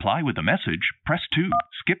 Reply with a message, press 2.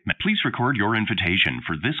 Please record your invitation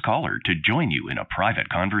for this caller to join you in a private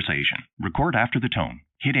conversation. Record after the tone.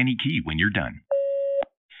 Hit any key when you're done.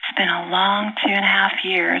 It's been a long 2.5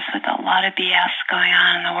 years with a lot of BS going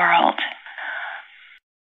on in the world.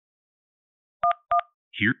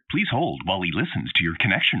 Here, please hold while he listens to your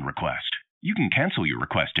connection request. You can cancel your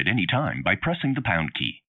request at any time by pressing the pound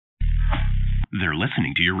key. They're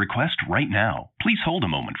listening to your request right now. Please hold a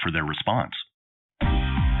moment for their response.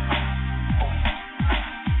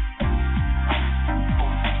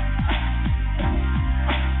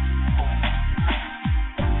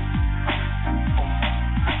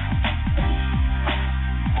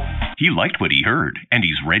 He liked what he heard, and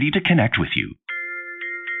he's ready to connect with you.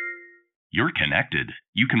 You're connected.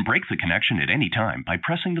 You can break the connection at any time by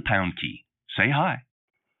pressing the pound key. Say hi.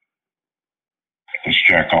 Let's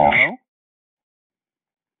check off. Hello?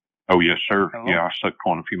 Oh, yes, sir. Hello? Yeah, I sucked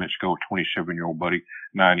one a few minutes ago. A 27-year-old buddy,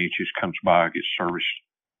 9 inches, comes by, gets serviced.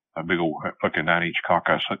 A big old fucking 9-inch cock.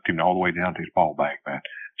 I sucked him all the way down to his ball bag, man.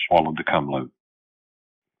 Swallowed the cum load.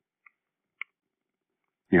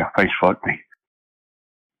 Yeah, face fucked me.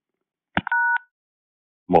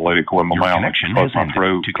 I'm gonna let it go in my Your mouth, connection close has my ended.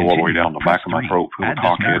 throat, To go all the way continue, down the press back of my 3. throat, feel Add the this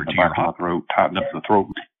cock number head in the to your back of my throat, tighten up the throat.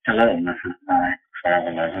 Hello, this is Mike,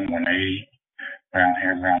 5'11", 180, brown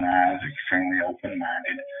hair, brown eyes, extremely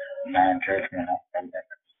open-minded, non-judgmental.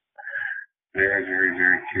 Very, very,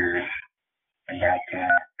 very curious about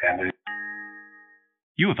taboo.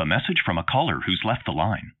 You have a message from a caller who's left the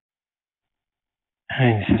line.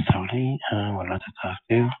 Hey, this is Tony. I would like to talk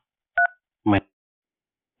to you.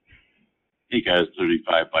 Hey guys,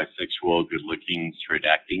 35 bisexual, good looking, straight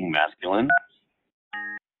acting, masculine.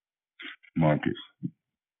 Marcus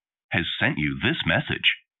has sent you this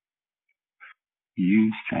message.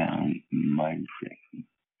 You sound mighty sexy.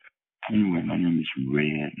 Anyway, my name is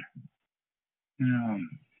Red.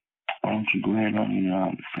 Why don't you go ahead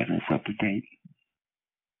and set us up a date?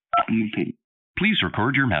 Please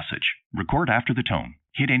record your message. Record after the tone.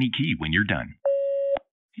 Hit any key when you're done.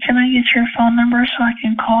 Can I get your phone number so I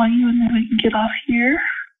can call you and then we can get off here?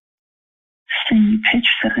 Send you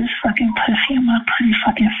pictures of this fucking pussy in my pretty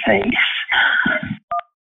fucking face.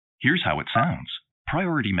 Here's how it sounds.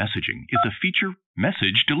 Priority messaging is a feature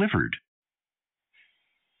message delivered.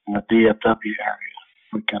 In the DFW area,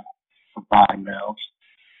 we can provide mails.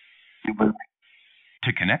 You with me?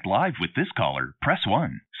 To connect live with this caller, press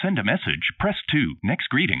 1. Send a message, press 2. Next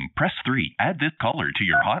greeting, press 3. Add this caller to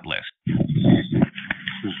your hot list.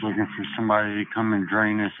 Just looking for somebody to come and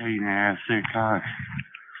drain this 8.5 thick cock.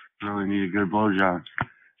 Really need a good blowjob.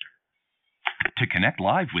 To connect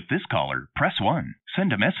live with this caller, press 1.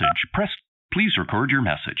 Send a message, press... Please record your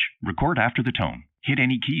message. Record after the tone. Hit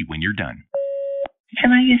any key when you're done.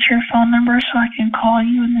 Can I get your phone number so I can call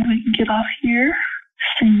you and then we can get off here?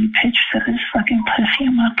 Send you pictures of this fucking pussy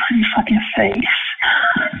in my pretty fucking face.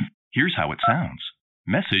 Here's how it sounds.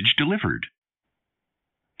 Message delivered.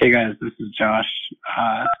 Hey guys, this is Josh,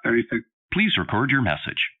 36. Please record your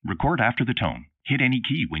message. Record after the tone. Hit any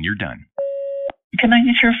key when you're done. Can I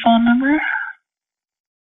get your phone number?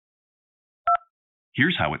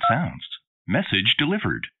 Here's how it sounds. Message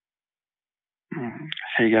delivered.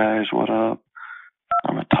 Hey guys, what up?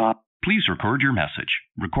 I'm a top. Please record your message.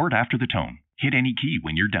 Record after the tone. Hit any key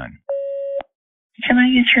when you're done. Can I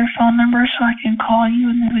get your phone number so I can call you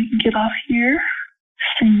and then we can get off here?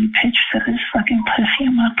 Send you pictures of this fucking pussy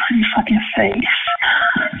in my pretty fucking face.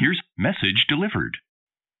 Here's message delivered.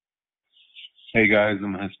 Hey guys,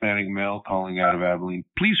 I'm a Hispanic male calling out of Abilene.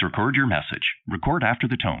 Please record your message. Record after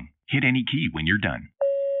the tone. Hit any key when you're done.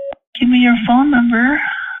 Give me your phone number.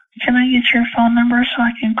 Can I get your phone number so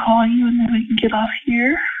I can call you and then we can get off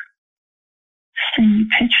here? Send you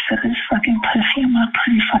pictures of this fucking pussy in my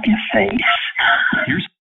pretty fucking face. Here's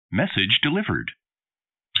message delivered.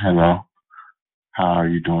 Hello. How are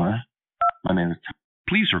you doing? My name is...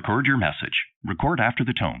 Please record your message. Record after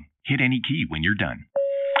the tone. Hit any key when you're done.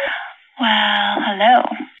 Well, hello.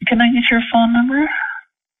 Can I get your phone number?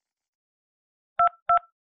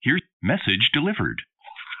 Here's message delivered.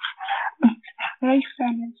 Hey,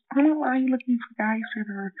 fellas. I don't know, I'm looking for guys that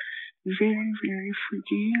are very, very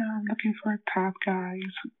freaky. I'm looking for top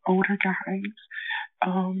guys, older guys.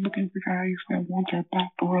 Looking for guys that want their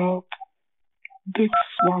back rubbed, dick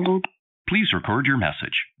swallowed. Please record your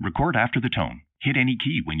message. Record after the tone. Hit any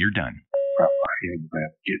key when you're done.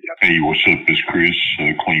 Hey, what's up? It's Chris,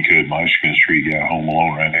 Clean Cut, Michigan Street guy, home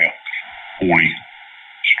alone right now. Horny,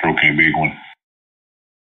 stroking a big one.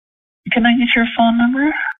 Can I get your phone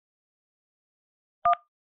number?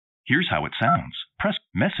 Here's how it sounds. Press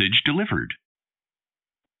message delivered.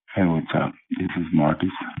 Hey, what's up? This is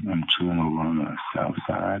Marcus. I'm chilling over on the south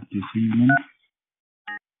side this evening.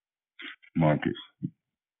 Marcus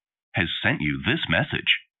has sent you this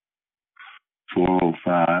message.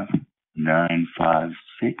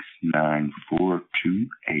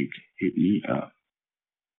 405-956-9428. Hit me up.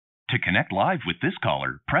 To connect live with this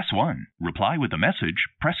caller, press 1. Reply with a message,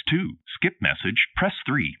 press 2. Skip message, press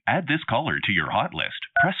 3. Add this caller to your hot list,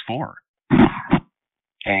 press 4.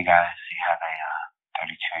 Hey guys, you have a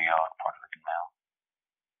 32-year-old Puerto Rican male.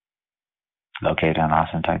 Located in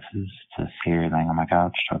Austin, Texas. Just here laying on my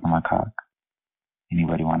couch, stroking my cock.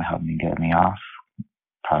 Anybody want to help me get me off?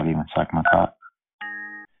 Probably even suck my cock.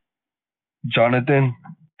 Jonathan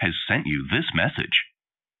has sent you this message.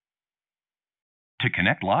 To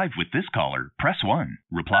connect live with this caller, press 1.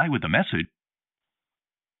 Reply with a message.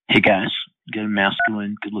 Hey guys, get a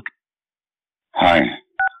masculine, good looking. Hi.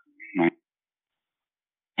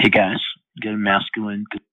 Hey guys, get a masculine,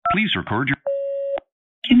 good. Please record your...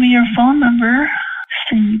 Give me your phone number.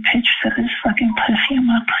 Send you pictures of this fucking pussy in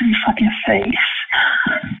my pretty fucking face.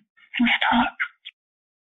 Let's talk.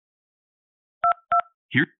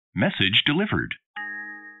 Here, message delivered.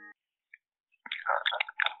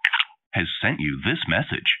 Has sent you this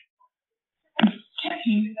message.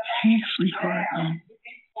 Hey, sweetheart.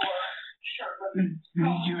 Me,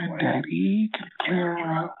 you, and Daddy can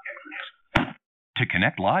clear up. To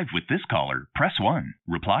connect live with this caller, press 1.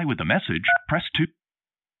 Reply with a message, press 2.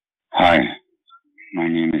 Hi, my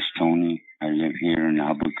name is Tony. I live here in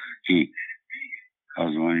Albuquerque. I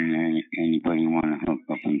was wondering if anybody want to hook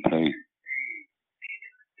up and play.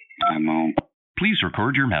 I'm home. Please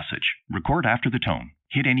record your message. Record after the tone.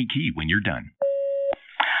 Hit any key when you're done.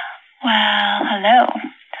 Well, hello.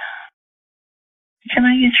 Can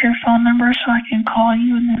I get your phone number so I can call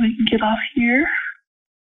you and then we can get off here?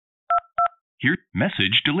 Here,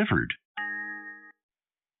 message delivered.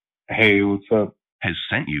 Hey, what's up? Has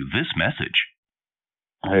sent you this message.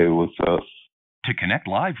 Hey, what's up? To connect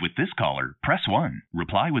live with this caller, press 1.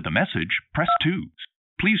 Reply with a message, press 2.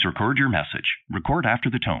 Please record your message. Record after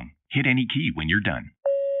the tone. Hit any key when you're done.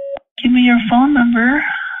 Give me your phone number.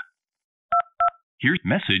 Here's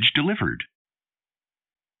message delivered.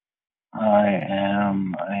 I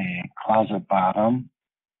am a closet bottom.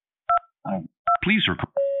 Please record.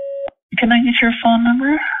 Can I get your phone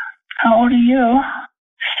number? How old are you?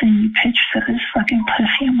 Send me pictures of this fucking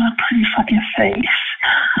pussy in my pretty fucking face.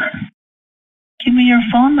 Give me your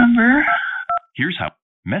phone number. Here's how.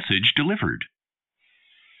 Message delivered.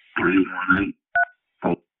 318.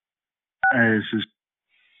 Hey, this is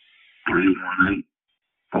 318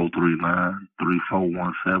 439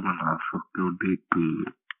 3417. I suck your dick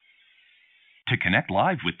good. To connect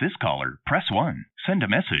live with this caller, press 1. Send a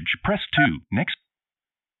message, press 2. Next.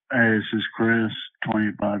 Hey, this is Chris,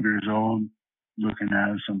 25 years old, looking to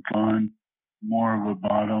have some fun. More of a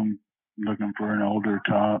bottom, looking for an older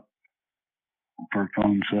top. For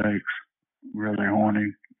fun's sakes, really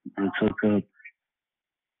horny. Let's hook up.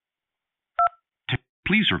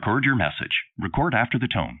 Please record your message. Record after the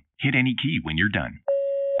tone. Hit any key when you're done.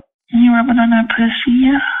 You rubbing on that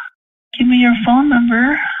pussy? Give me your phone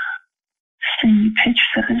number. Send me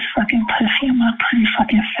pictures of this fucking pussy in my pretty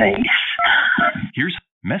fucking face. Here's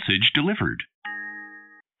message delivered.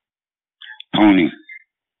 Tony.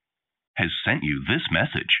 Has sent you this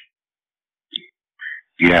message.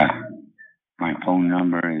 Yeah. My phone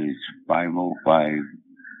number is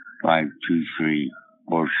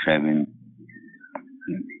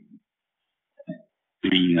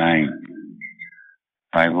 505-523-4739.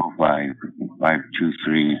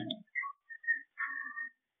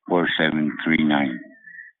 505-523-4739.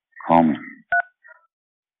 Call me.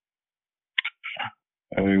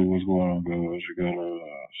 Hey, what's going on, guys? You got a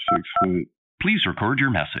 6 foot. Please record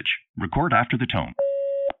your message. Record after the tone.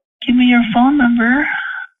 Give me your phone number.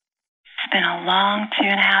 It's been a long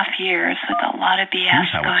 2.5 years with a lot of BS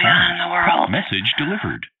Here's how going on in the world. Message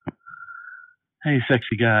delivered. Hey,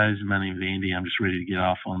 sexy guys. My name's Andy. I'm just ready to get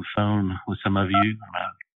off on the phone with some of you.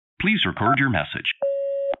 Please record your message.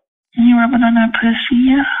 You rubbing on that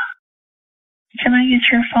pussy? Can I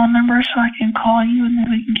get your phone number so I can call you and then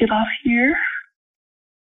we can get off here?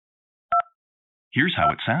 Here's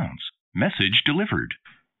how it sounds. Message delivered.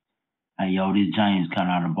 Hey, yo, this James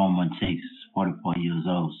coming out of Beaumont, Texas. 44 years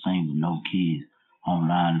old, single, no kids.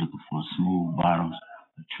 Online looking for smooth bottoms,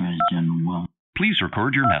 a transgender woman. Please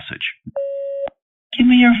record your message. Give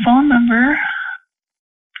me your phone number.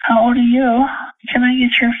 How old are you? Can I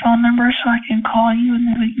get your phone number so I can call you and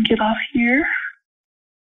then we can get off here?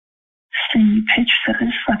 Send me pictures of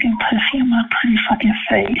this fucking pussy in my pretty fucking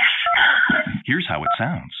face. Here's how it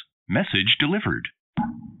sounds. Message delivered.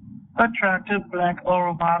 Attractive black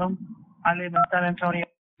oral bottom. I live in San Antonio.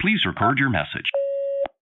 Please record your message.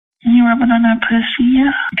 You rubbing on that pussy?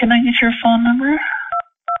 Can I get your phone number?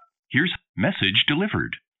 Here's message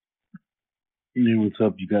delivered. Hey, what's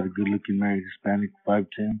up? You got a good-looking married Hispanic,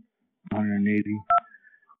 5'10", 180.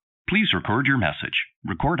 Please record your message.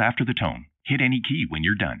 Record after the tone. Hit any key when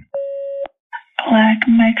you're done. Black,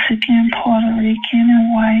 Mexican, Puerto Rican,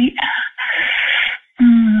 and white.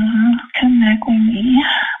 Connect with me.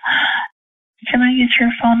 Can I get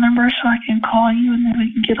your phone number so I can call you and then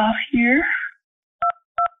we can get off here?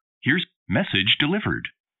 Here's message delivered.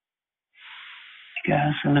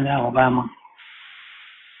 Guys, I'm in Alabama. I'm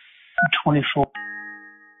 24.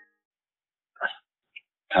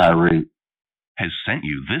 Tyree. Has sent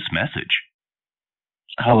you this message.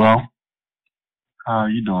 Hello. How are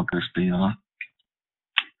you doing, Christina?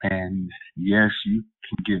 And yes, you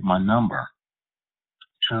can get my number.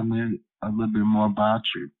 Tell me a little bit more about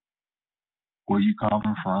you. Where you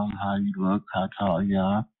coming from, how you look, how tall you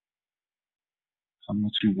are, how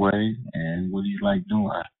much you weigh, and what do you like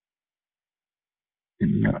doing?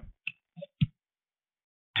 Yeah.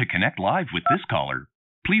 To connect live with this caller,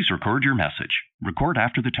 please record your message. Record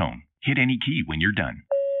after the tone. Hit any key when you're done.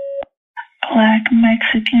 Black,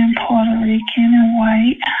 Mexican, Puerto Rican, and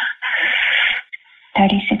white.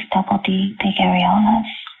 36 double D, big areolas.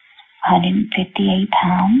 158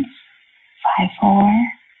 pounds. 5'4".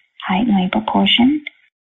 Height and weight proportion.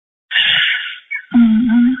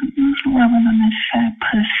 Rubbing on this fat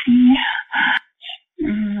pussy.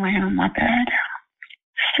 Man, oh my God.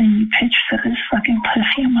 Send me pictures of this fucking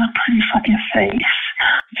pussy in my pretty fucking face.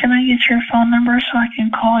 Can I get get your phone number so I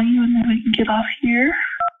can call you and then we can get off here?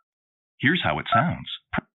 Here's how it sounds.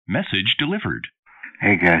 Message delivered.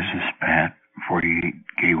 Hey guys, this is Pat, 48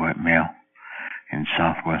 gay white male in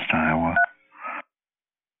southwest Iowa.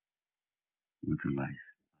 What's your life?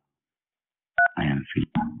 I am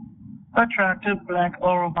Attractive black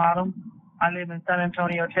oral bottom. I live in San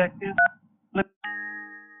Antonio, Texas. Hey,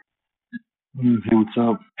 what's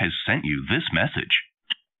up? Has sent you this message.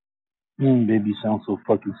 Baby, you sound so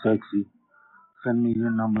fucking sexy. Send me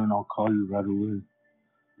your number and I'll call you right away.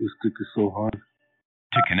 This dick is so hard.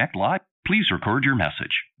 To connect live, please record your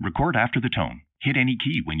message. Record after the tone. Hit any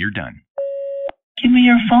key when you're done. Give me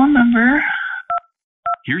your phone number.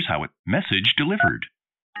 Here's how it. Message delivered.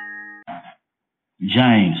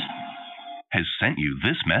 James. Has sent you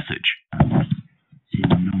this message. See,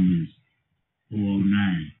 my number is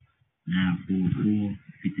 409 944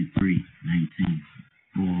 5319.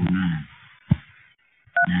 409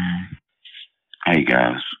 Hey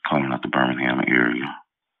guys, calling out the Birmingham area.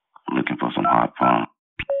 Looking for some hot fun.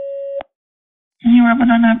 You rubbing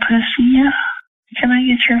on that pussy, yeah? Can I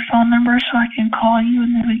get your phone number so I can call you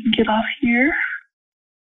and then we can get off here?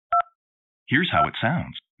 Here's how it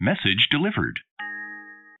sounds. Message delivered.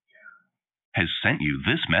 Has sent you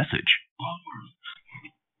this message.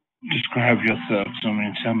 Describe yourself to me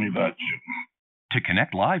and tell me about you. To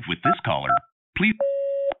connect live with this caller, please.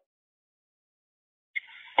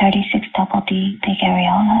 36 double D, big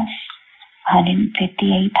areolas,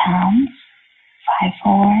 158 pounds,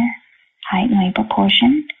 5'4", height and weight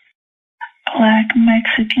proportion. Black,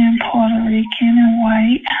 Mexican, Puerto Rican, and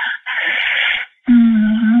white.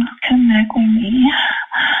 Connect with me.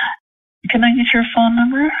 Can I get your phone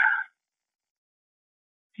number?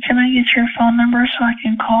 Can I get your phone number so I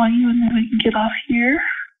can call you and then we can get off here?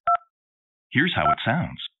 Here's how it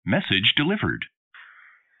sounds. Message delivered.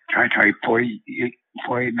 Try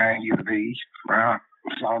 49 UV, brown,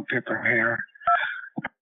 salt, pepper hair.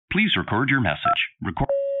 Please record your message. Record.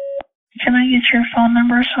 Can I get your phone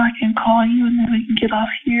number so I can call you and then we can get off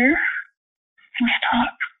here? Let's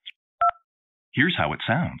talk. Here's how it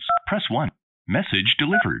sounds. Press 1. Message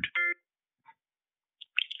delivered.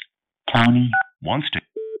 Tony. Wants to.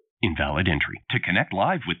 Invalid entry. To connect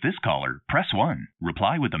live with this caller, press 1.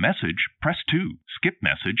 Reply with a message, press 2. Skip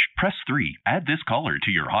message, press 3. Add this caller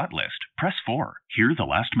to your hot list, press 4. Hear the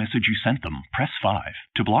last message you sent them, press 5.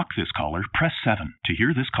 To block this caller, press 7. To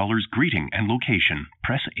hear this caller's greeting and location,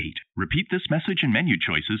 press 8. Repeat this message and menu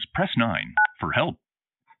choices, press 9. For help.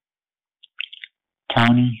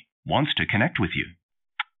 Tony. Wants to connect with you.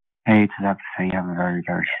 Hey, it's about to say you have a very,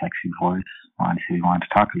 very sexy voice. Wanted to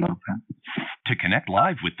talk a little bit. To connect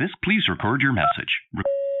live with this, please record your message.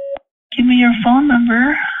 Give me your phone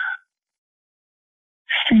number.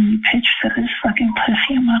 Send me pictures of this fucking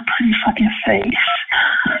pussy in my pretty fucking face.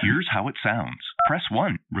 Here's how it sounds. Press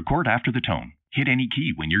 1. Record after the tone. Hit any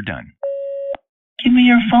key when you're done. Give me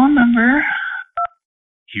your phone number.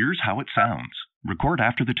 Here's how it sounds. Record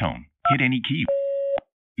after the tone. Hit any key.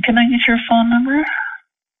 Can I get your phone number?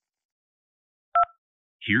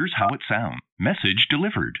 Here's how it sounds. Message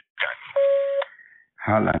delivered.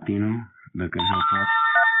 Hi, Latino. Looking hot.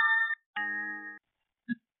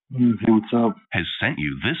 Hey, what's up? Has sent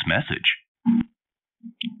you this message.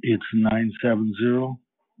 It's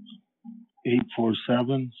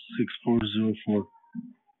 970-847-6404.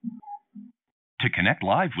 To connect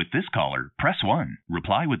live with this caller, press 1.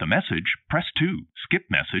 Reply with a message, press 2. Skip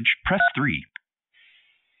message, press 3.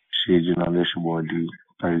 Shit, you know, this your boy dude,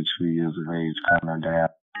 32 years of age, kind of dad.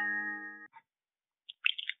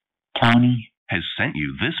 Tony. Has sent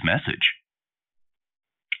you this message.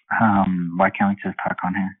 Why can't we just talk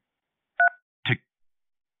on here? To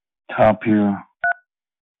top here.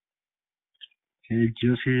 Hey,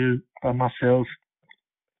 just here by myself,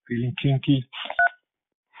 feeling kinky.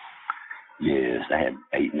 Yes, I had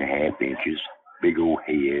 8.5 inches, big old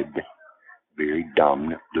head, very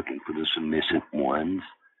dominant, looking for the submissive ones.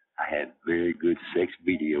 I had very good sex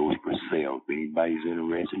videos for sale. If anybody's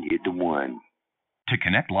interested, hit the 1. To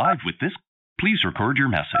connect live with this, please record your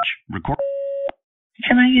message. Record.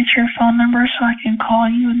 Can I get your phone number so I can call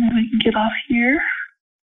you and then we can get off here?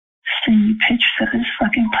 Send me pictures of this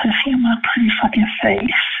fucking pussy in my pretty fucking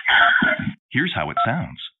face. Here's how it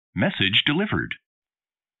sounds. Message delivered.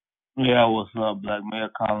 Yeah, what's up, black male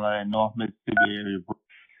calling North Mississippi area.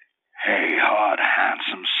 Hey, hard,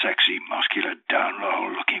 handsome, sexy, muscular, down low,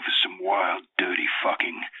 looking for some wild, dirty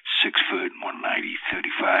fucking 6 foot, 190,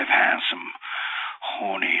 35, handsome,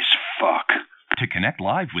 horny as fuck. To connect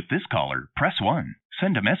live with this caller, press 1.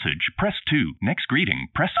 Send a message, press 2. Next greeting,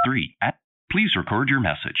 press 3. Please record your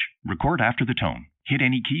message. Record after the tone. Hit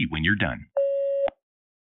any key when you're done.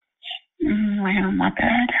 Man, my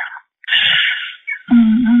bad.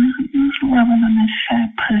 Rubbing on this fat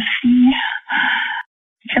pussy.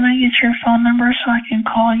 Can I get your phone number so I can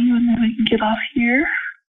call you and then we can get off here?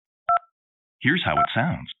 Here's how it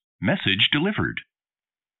sounds. Message delivered.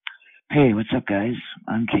 Hey, what's up, guys?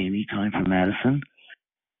 I'm Jamie, calling from Madison.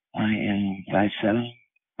 I am 5'7",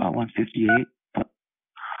 about 158.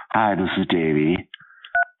 Hi, this is Davey.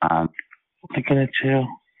 Thinking of chill,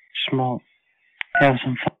 smoke, have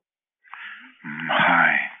some fun.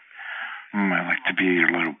 Hi. I'd like to be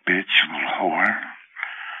your little bitch, little whore.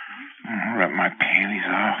 Rip my panties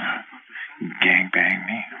off. Gangbang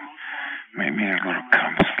me. Make me a little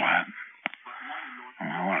cum slut.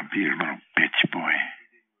 I want to be your little bitch boy.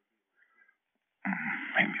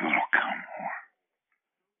 Make me a little cum whore.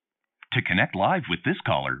 To connect live with this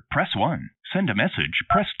caller, press 1. Send a message,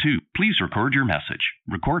 press 2. Please record your message.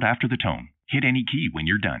 Record after the tone. Hit any key when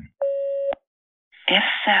you're done. If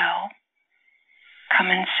so, come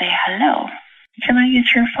and say hello. Can I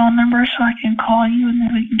get your phone number so I can call you and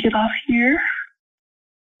then we can get off here?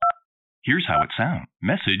 Here's how it sounds.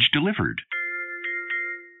 Message delivered.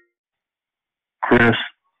 Chris.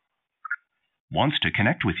 Wants to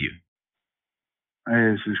connect with you.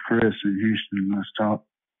 Hey, this is Chris in Houston. Let's talk.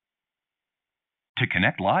 To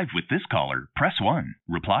connect live with this caller, press 1.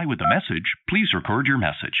 Reply with a message. Please record your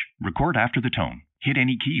message. Record after the tone. Hit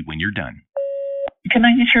any key when you're done. Can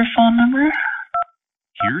I get your phone number?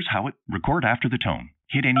 Here's how it... Record after the tone.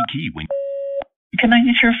 Hit any key when... Can I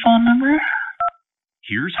get your phone number?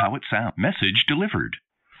 Here's how it sounds. Message delivered.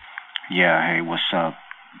 Yeah, hey, what's up?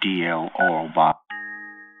 DL Oral Bob.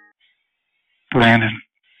 Brandon.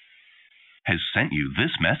 Has sent you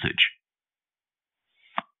this message.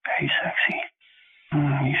 Hey, sexy.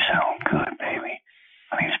 You sound good, baby.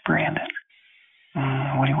 My name's Brandon.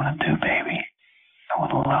 What do you want to do, baby? I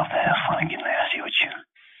would love to have fun and get nasty with you.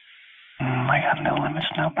 I got no limits,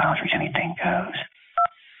 no boundaries, anything goes.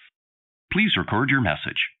 Please record your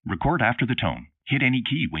message. Record after the tone. Hit any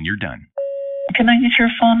key when you're done. Can I get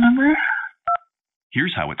your phone number?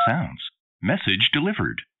 Here's how it sounds. Message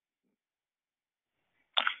delivered.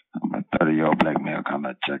 I'm a 30-year-old black male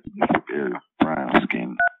combat check with brown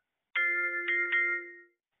skin.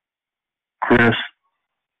 Chris.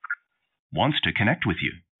 Wants to connect with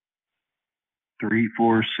you.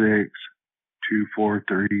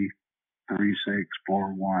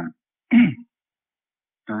 346-243-3641.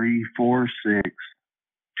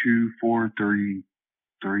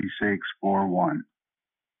 346-243-3641.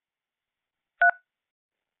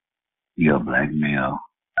 You're a black male.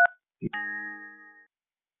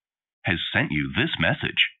 Has sent you this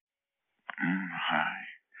message. Hi.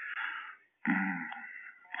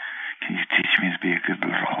 Can you teach me to be a good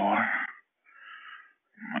little whore?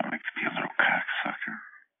 I'd like to be a little cocksucker.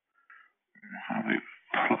 I'll be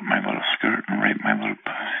pull up my little skirt and rape my little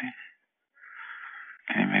pussy.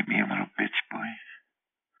 Can you make me a little bitch boy?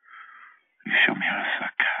 You show me how to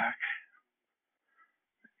suck cock.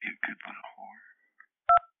 Be a good little whore.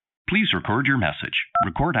 Please record your message.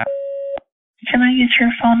 Record after. Can I get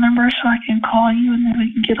your phone number so I can call you and then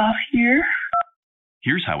we can get off here?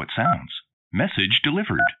 Here's how it sounds. Message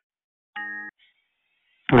delivered.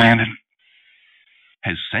 Brandon.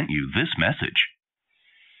 Has sent you this message.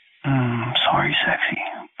 Sorry, sexy,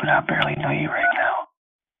 but I barely know you right now.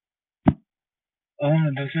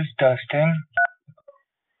 This is Dustin.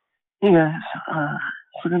 Hey guys,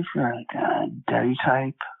 looking for like a daddy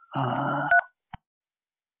type,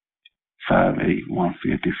 5'8",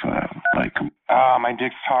 155, like. My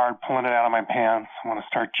dick's hard, pulling it out of my pants. I want to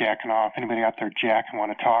start jacking off. Anybody out there jacking,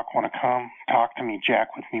 want to talk, want to come? Talk to me,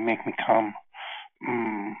 jack with me, make me come.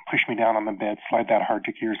 Push me down on the bed, slide that hard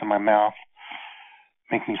dick yours in my mouth.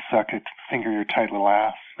 Make me suck it, finger your tight little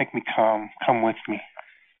ass. Make me come with me.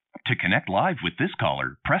 To connect live with this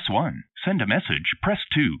caller, press 1. Send a message, press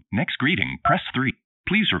 2. Next greeting, press 3.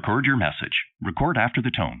 Please record your message. Record after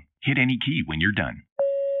the tone. Hit any key when you're done.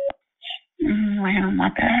 Man, my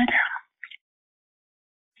bad.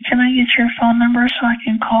 Can I get your phone number so I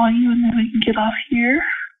can call you and then we can get off here?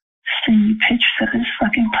 Send you pictures of this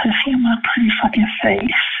fucking pussy in my pretty fucking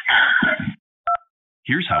face.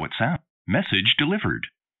 Here's how it sounds. Message delivered.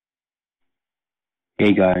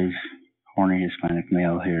 Hey guys, horny Hispanic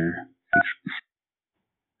male here.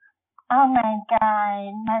 Oh my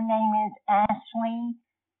God, my name is Ashley.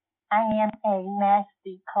 I am a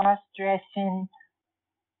nasty cross-dressing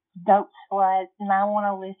dope slut, and I want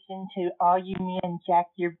to listen to all you men jack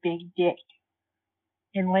your big dick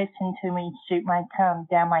and listen to me shoot my cum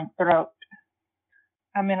down my throat.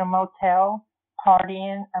 I'm in a motel,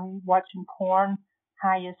 partying, I'm watching porn,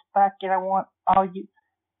 high as fuck, and I want all you...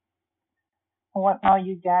 I want all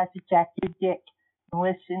you guys to jack your dick and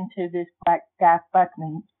listen to this black guy fuck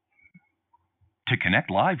me. To connect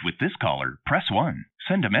live with this caller, press 1.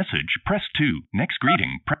 Send a message, press 2. Next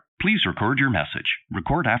greeting, please record your message.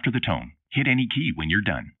 Record after the tone. Hit any key when you're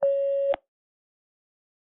done.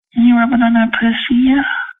 You rubbing on that pussy, yeah?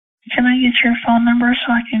 Can I get your phone number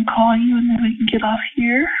so I can call you and then we can get off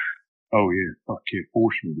here? Oh, yeah. Fuck yeah.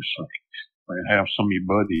 Force me to suck it. And have some of your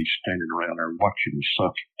buddies standing around there watching you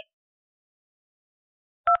suck it.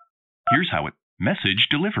 Here's how it... Message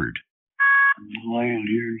delivered. I'm laying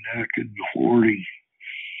here naked and horny.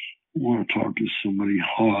 I want to talk to somebody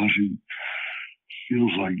hot who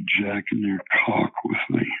feels like jacking their cock with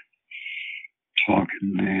me.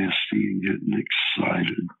 Talking nasty and getting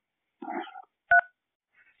excited.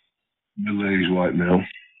 Middle-aged white male.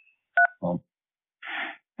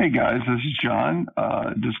 Hey guys, this is John.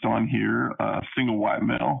 Just on here, single white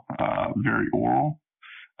male, very oral.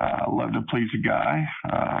 Love to please a guy.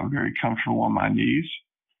 Very comfortable on my knees.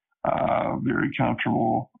 Very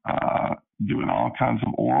comfortable doing all kinds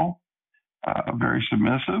of oral. Very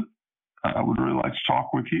submissive. Would really like to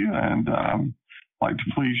talk with you and like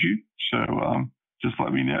to please you. So just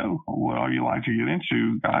let me know what all you like to get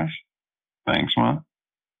into, guys. Thanks, man.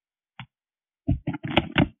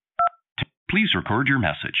 Please record your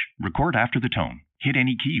message. Record after the tone. Hit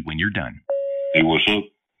any key when you're done. Hey, what's up?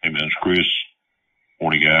 Hey, man, it's Chris.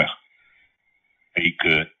 Horny guy. Hey,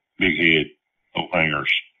 cut. Big head. No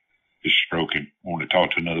hangers. Just stroking. Want to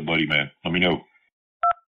talk to another buddy, man. Let me know.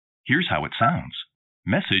 Here's how it sounds.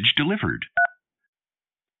 Message delivered.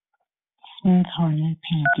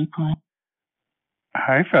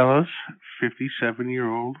 Hi, fellas.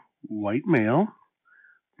 57-year-old white male,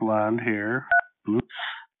 blonde hair, blue.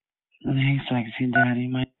 Hey, sexy daddy,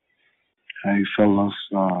 my. Hey, fellas.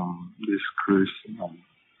 This is Chris.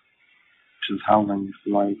 Just how long you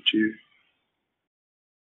feel like you?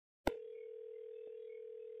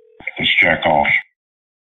 Let's jack off.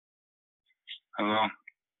 Hello?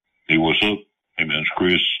 Hey, what's up? Hey, man, it's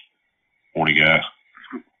Chris. Horny guy.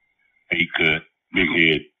 Hey, cut. Big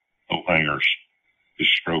head. No hangers.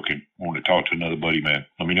 Just stroking. Want to talk to another buddy, man.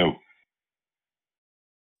 Let me know.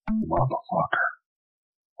 Motherfucker.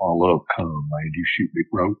 I love cum, man. You shoot big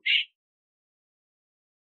ropes.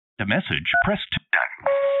 The message, press 2.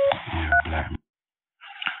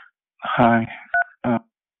 Hi.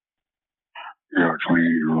 Yeah,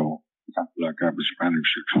 28-year-old. Black guy, Hispanic,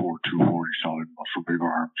 6'4", 240, solid muscle, big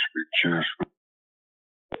arms, big chest.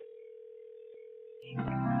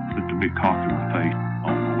 Put the big cock in my face.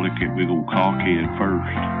 I'm gonna lick that big old cockhead first.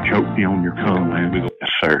 Choke me on your cum, man. Big old...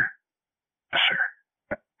 Yes, sir. Yes, sir.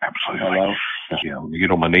 Absolutely. Hello? Yeah, let me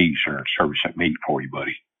get on my knees, sir, and service that meat for you,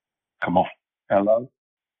 buddy. Come on. Hello?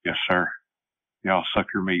 Yes, sir. Yeah, I'll suck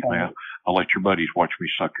your meat, man. I'll let your buddies watch me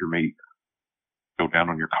suck your meat. Go down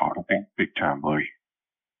on your cock, big time, buddy.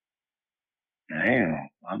 Damn,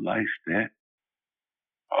 I like that.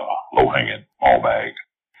 Low hanging, all bag.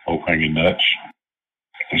 Low hanging nuts.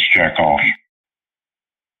 Let's jack off.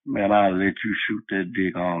 Man, I'll let you shoot that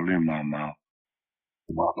dick all in my mouth.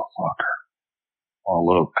 Motherfucker. I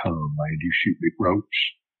love cum, man. You shoot big ropes.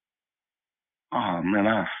 Oh, man,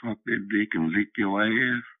 I'll suck that dick and lick your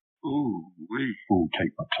ass. Ooh, wait. Ooh,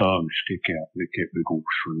 take my tongue, stick out, lick that big old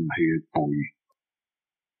shroom head for you.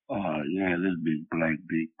 Oh, yeah, this big black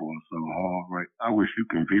dick boy so hard, right? I wish you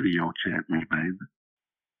can video chat me, baby.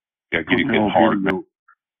 Yeah, get it getting hard, man.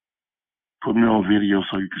 Put me on video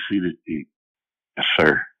so you can see the dick. Yes,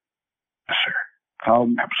 sir. Yes, sir. Call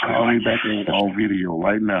me back on video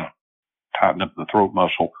right now. Tighten up the throat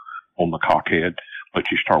muscle on the cockhead.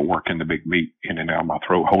 Let you start working the big meat in and out of my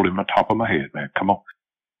throat, holding the top of my head, man. Come on.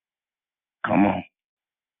 Come on.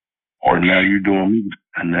 Or now you're doing me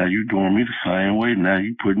the same way. Now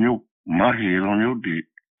you putting my head on your dick.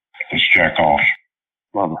 Let's jack off.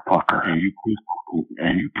 Motherfucker.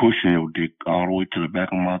 And you pushing your dick all the way to the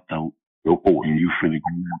back of my throat. Go for it. And you finna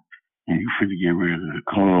get ready to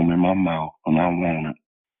come in my mouth, and I want it.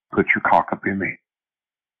 Put your cock up in me.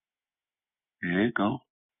 There you go.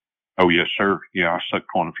 Oh, yes, sir. Yeah, I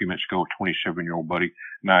sucked one a few minutes ago. A 27-year-old buddy,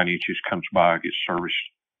 9 inches, comes by, gets serviced.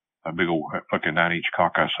 A big old fucking 9-inch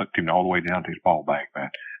cock. I sucked him all the way down to his ball bag,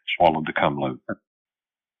 man. Swallowed the cum load.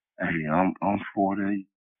 Hey, I'm 48,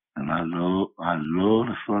 and I love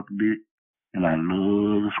to suck dick, and I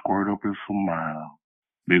love to squirt up in some miles.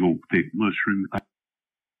 Big old thick mushroom.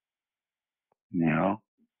 Yeah,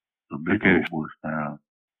 the big old bush down.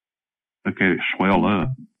 Look at it swell up.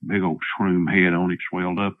 Big old shroom head on it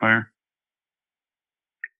swelled up there.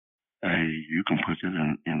 Hey, you can put it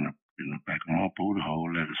in the back of my booty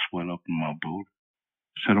hole, let it swell up in my booty.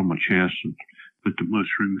 Sit on my chest and Put the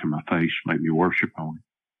mushroom to my face, make me worship on it.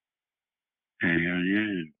 Hell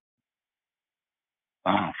yeah.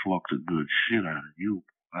 I'll fuck the good shit out of you.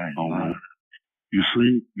 I ain't lying.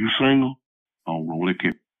 You single? Oh, roll lick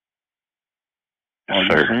it. Yes,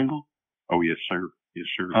 Are you single? Oh, yes, sir. Yes,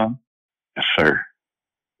 sir. Yes, sir.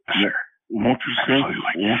 Yes, sir. Won't you send me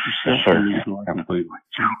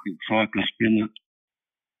so I can spend it?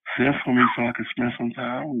 Send for me so I can spend some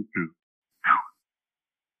time with you.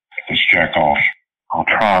 Let's jack off. I'll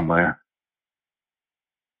try, man.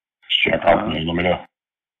 Let's jack off, man. Let me know.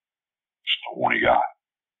 It's the horny guy.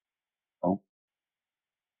 Oh.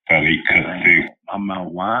 That 8 cut thick. My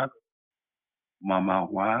mouth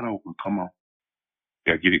wide open. Come on.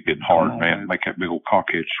 Yeah, get it getting hard, man. Make that big old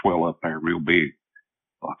cockhead swell up there real big.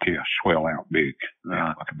 Like, yeah, swell out big.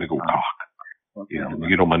 Yeah, like a big old cock. Yeah, let me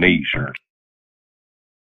get on my knees, sir.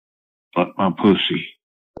 Fuck my pussy.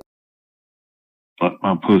 Fuck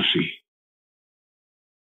my pussy.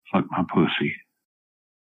 Fuck my pussy.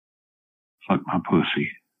 Fuck my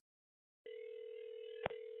pussy.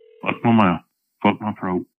 Fuck my mouth. Fuck my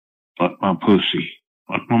throat. Fuck my pussy.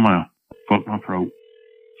 Fuck my mouth. Fuck my throat.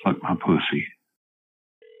 Fuck my pussy.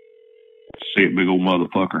 See that big old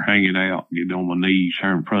motherfucker hanging out. Get on my knees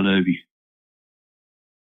here in front of you.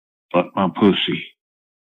 Fuck my pussy.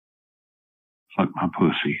 Fuck my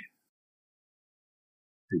pussy.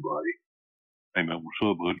 Hey, buddy. Hey, man, what's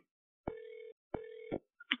up, buddy?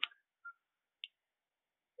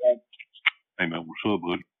 Hey, man, what's up,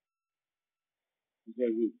 buddy?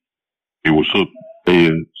 Hey, what's up? Hey,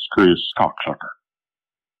 it's Chris, cocksucker.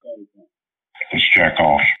 Let's jack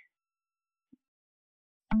off.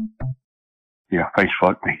 Yeah, face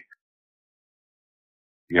fuck me.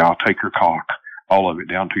 Yeah, I'll take your cock. All of it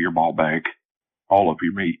down to your ball bag. All of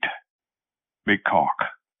your meat. Big cock.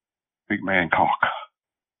 Big man cock.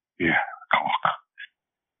 Yeah, cock.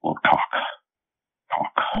 Little cock.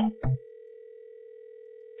 Cock.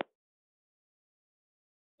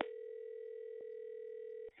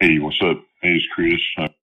 Hey, what's up? Hey, it's Chris.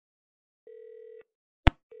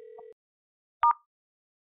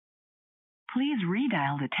 Please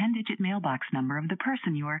redial the 10-digit mailbox number of the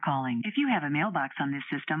person you are calling. If you have a mailbox on this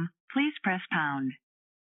system, please press pound.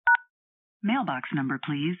 Mailbox number,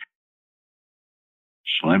 please.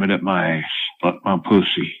 Slam it at my ass. Fuck my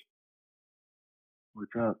pussy.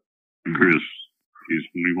 What's up? Chris. He's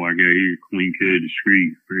the only white guy here, clean cut,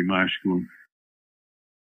 discreet, very masculine.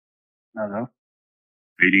 Hello?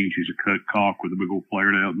 8 inches of cut cock with a big old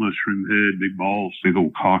flared out mushroom head, big balls, big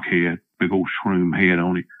old cock head, big old shroom head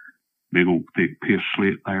on it. Big old thick piss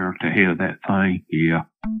slit there at the head of that thing. Yeah.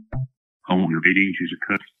 I want your 8 inches of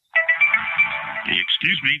cut.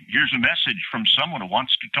 Excuse me, here's a message from someone who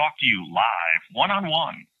wants to talk to you live,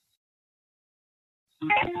 one-on-one.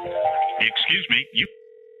 Excuse me,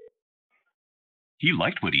 He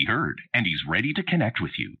liked what he heard, and he's ready to connect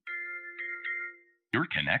with you. You're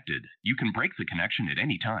connected. You can break the connection at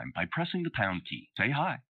any time by pressing the pound key. Say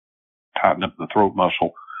hi. Tighten up the throat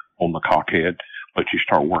muscle on the cock head. Let you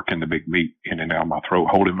start working the big meat in and out of my throat,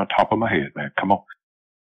 holding the top of my head, man. Come on.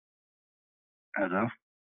 Hello?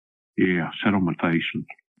 Yeah, sit on my face and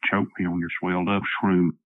choke me on your swelled up shroom.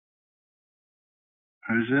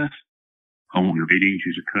 Who's this? I want your 8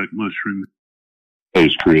 inches of cut mushroom. Hey,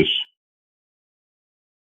 it's Chris.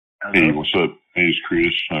 Hello? Hey, what's up? Hey, it's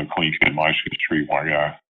Chris. Clean cut, Mexican street white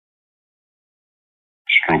guy.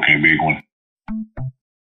 Stroking a big one.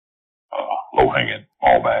 Low hanging,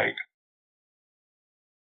 ball bag.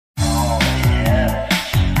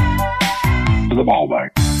 To the ball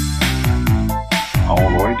bag. All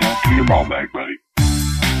the way down to your ball bag, buddy.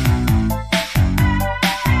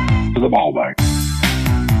 To the ball bag.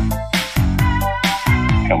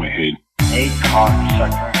 Helmet head. Hey,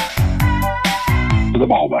 cocksucker. To the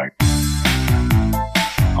ball bag.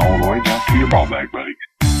 All the way down to your ball bag, buddy.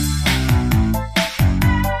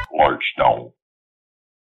 Large dome.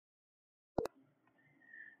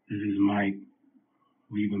 This is Mike.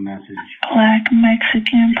 Leave a message. Black,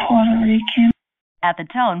 Mexican, Puerto Rican. At the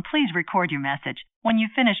tone, please record your message. When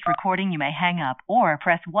you've finished recording, you may hang up or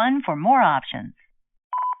press 1 for more options.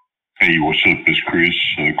 Hey, what's up? It's Chris,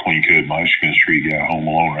 clean cut Mexican street guy, home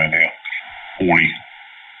alone right now. Horny,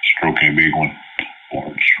 stroking a big one.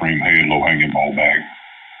 Large stream head, low hanging ball bag.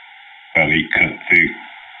 About 8 cut thick.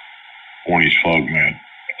 Horny as fuck, man.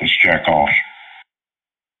 Let's jack off.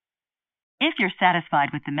 If you're satisfied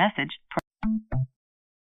with the message,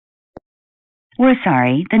 we're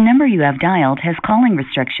sorry, the number you have dialed has calling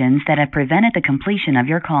restrictions that have prevented the completion of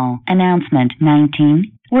your call. Announcement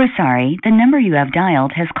 19. We're sorry, the number you have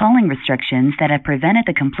dialed has calling restrictions that have prevented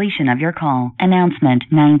the completion of your call. Announcement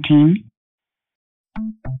 19.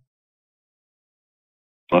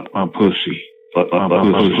 Fuck my pussy. Fuck my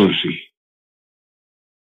pussy.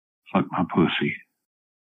 Fuck my pussy.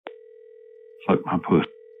 Fuck my pussy.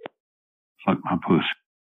 Fuck my pussy.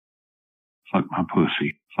 Fuck my pussy.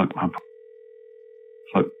 Fuck my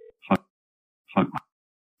fuck fuck fuck my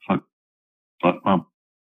fuck fuck my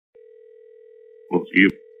what's you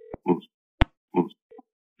what's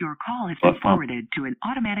Your call has been forwarded to an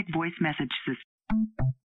automatic voice message system.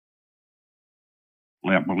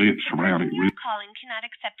 Lap my lips around it. You're calling cannot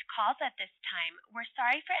accept calls at this time. We're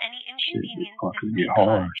sorry for any inconvenience this may Get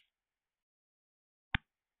cause. hard.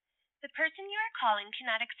 The person you are calling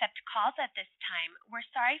cannot accept calls at this time. We're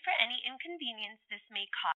sorry for any inconvenience this may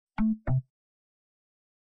cause.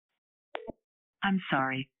 I'm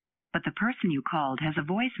sorry, but the person you called has a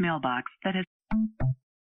voicemail box that has...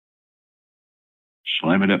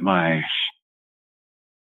 Slam it up my ass.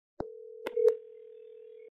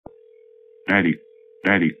 Daddy.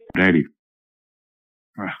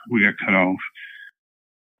 We got cut off.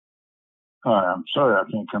 Hi, I'm sorry I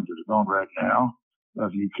can't come to the phone right now.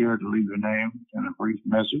 If you care to leave your name and a brief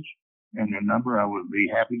message and your number, I would be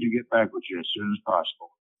happy to get back with you as soon as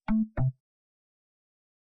possible.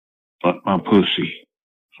 Fuck my pussy.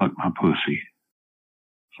 Fuck my pussy.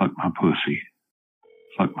 Fuck my pussy.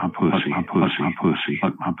 Fuck my pussy. My pussy.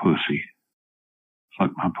 Fuck my pussy.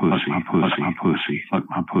 Fuck my pussy. My pussy. Fuck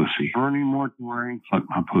my pussy. Bernie Mortuary. Fuck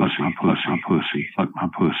my pussy. My pussy. Fuck my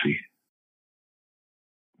pussy.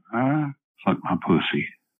 Huh? Fuck my pussy.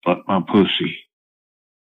 Fuck my pussy.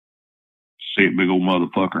 See a big old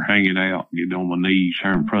motherfucker hanging out. Get on my knees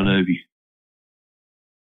here in front of you.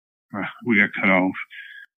 We got cut off.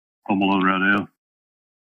 Home alone right now.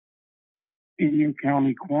 Indian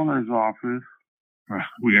County Coroner's Office.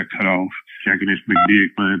 We got cut off. Checking this big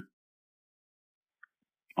dick, man.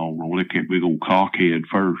 Oh, no, lick that big old cock head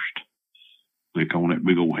first. Lick on that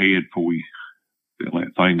big old head before you let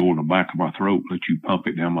that thing go in the back of my throat. Let you pump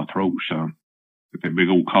it down my throat, son. Get that big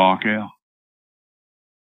old cock out.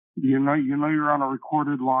 You know you're on a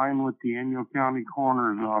recorded line with the Indian County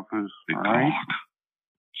Coroner's Office, Big all right? cock.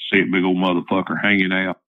 See a big old motherfucker hanging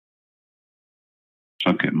out.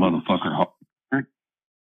 Suck that motherfucker hard.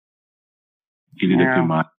 Get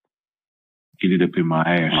it up in my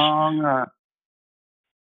ass.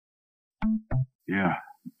 Yeah.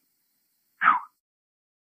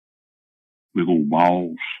 Big old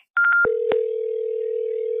balls.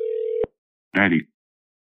 Daddy.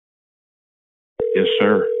 Yes,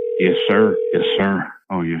 sir. Yes, sir. Yes, sir.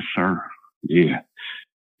 Oh, yes, sir. Yeah.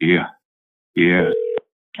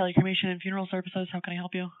 Kelly Cremation and Funeral Services, how can I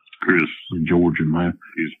help you? Chris in Georgia, man.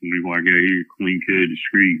 He's a new white guy here, clean kid,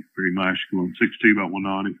 discreet, very masculine. 6'2", about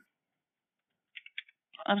 190.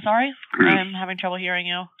 I'm sorry? Chris. I'm having trouble hearing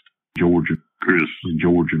you. Georgia. Chris in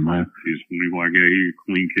Georgia, man. He's a new white guy here,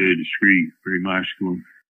 clean kid, discreet, very masculine.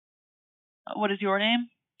 What is your name?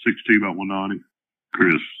 6'2", about 190.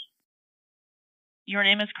 Chris. Your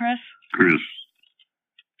name is Chris? Chris.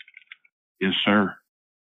 Yes, sir.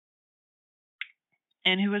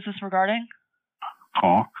 And who is this regarding?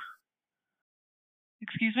 Cock.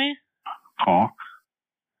 Excuse me? Cock.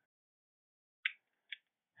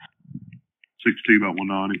 6'2", about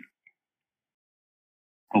 190.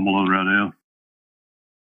 Home alone right now.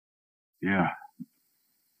 Yeah.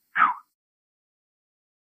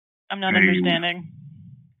 I'm not understanding.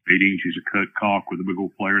 8 inches of cut cock with a big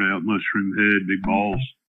old flared out mushroom head, big balls.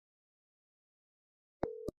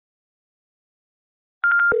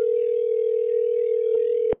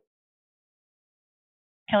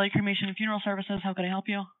 Kelly Cremation and Funeral Services, how can I help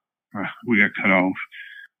you? We got cut off.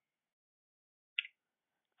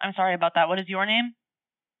 I'm sorry about that. What is your name?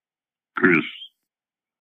 Chris.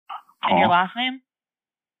 And your last name?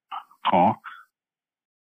 Cock.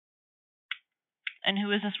 And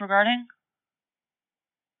who is this regarding?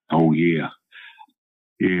 Oh, yeah.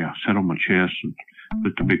 Yeah, sit on my chest and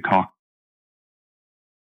put the big cock.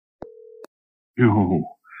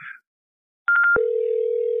 Yo.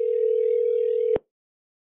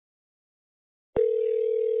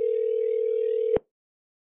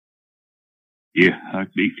 Yeah, I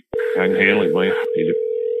can handle it, man.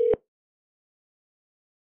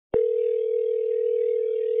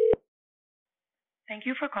 Thank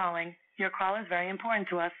you for calling. Your call is very important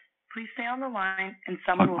to us. Please stay on the line and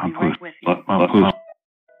someone will be right with you. Fuck my pussy.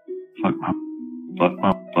 Fuck my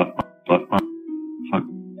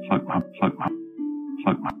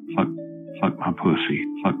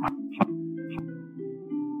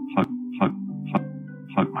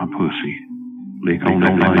pussy. Lick on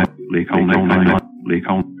that line.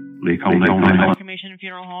 Cremation and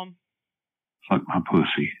Funeral Home. Fuck my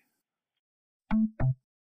pussy.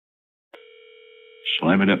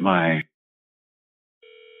 Slam it up my ass.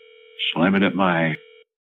 Slam it at my,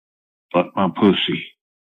 fuck my pussy.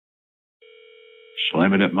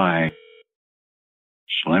 Slam it at my,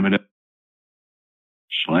 slam it at,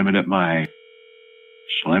 slam it at my,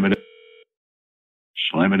 slam it at,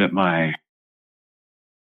 slam it at my.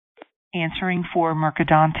 Answering for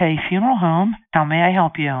Mercadante Funeral Home. How may I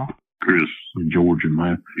help you? Chris in Georgia,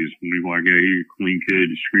 man. He's a new white guy here, clean cut,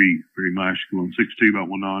 discreet, very masculine, 6'2", about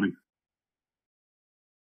 190.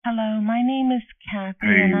 Hello, my name is Kathy,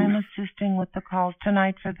 Hey. and I'm assisting with the calls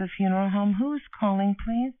tonight for the funeral home. Who is calling,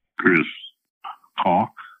 please? Chris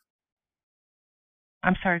Cock.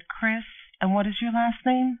 I'm sorry, Chris. And what is your last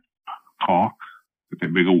name? Cock. With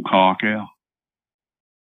that big old cock out.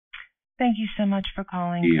 Thank you so much for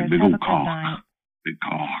calling, Yeah, Chris. big Have old a good cock. night. Big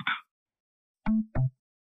cock.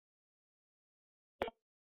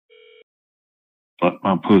 Fuck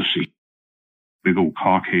my pussy. Big old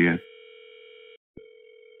cockhead.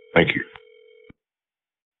 Thank you.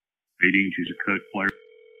 8 inches of cut, flared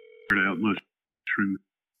out mushroom.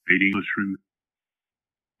 8 inch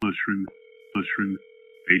mushroom.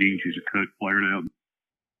 8 inches of cut, flared out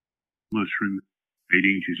mushroom. 8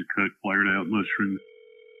 inches of cut, flared out mushroom.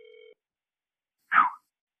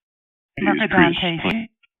 Mercadante.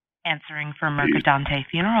 Answering for Mercadante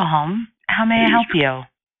Funeral Home. How may I help you?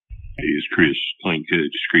 Hey, it's Chris, clean cut,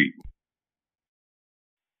 discreet.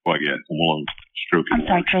 What I got? I'm alone, stroking I'm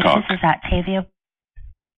sorry, Chris, cock. this is Octavia.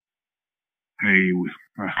 Hey,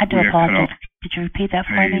 I do we got cut apologize. off. Could you repeat that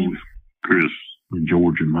for Hey, me? Chris in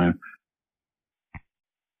Georgia, man.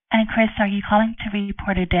 And Chris, are you calling to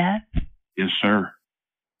report a death? Yes, sir.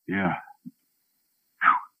 Yeah.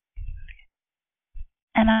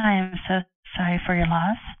 And I am so sorry for your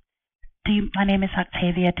loss. My name is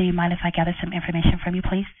Octavia. Do you mind if I gather some information from you,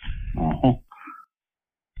 please?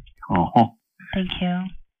 Thank you.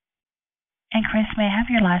 And Chris, may I have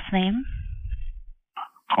your last name?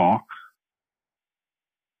 Cock.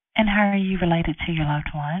 And how are you related to your loved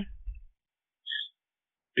one?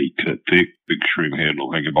 8 cut thick, big shrimp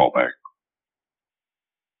handle, hanging ball back.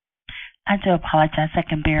 I do apologize. I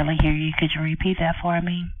can barely hear you. Could you repeat that for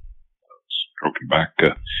me? Stroking back,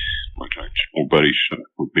 like more buddies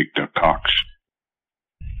with big cocks.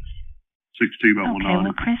 6'2", about Okay, 190.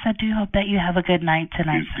 well, Chris, I do hope that you have a good night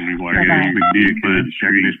tonight. Yes, new white Bye-bye. guy, big dick, man.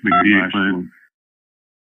 This big dick, man.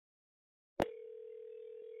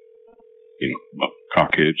 You know,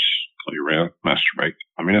 cockheads, play around, masturbate.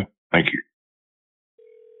 I mean, thank you.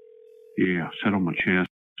 Yeah, sit on my chest.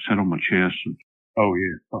 And Oh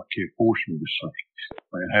yeah, fuck yeah, force me to suck it.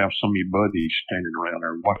 Man, have some of your buddies standing around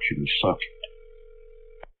there watching me suck it.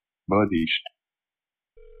 Buddies.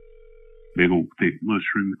 big old thick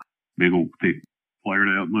mushroom. Big old thick flared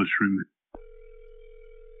out mushroom.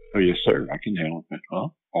 Oh yes, sir, I can handle it, huh?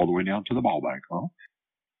 All the way down to the ball bag, huh?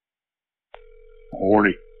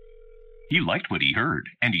 Horny. He liked what he heard,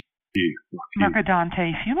 and he... Yeah.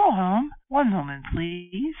 Mercadante Funeral Home. One moment,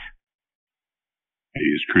 please. Hey,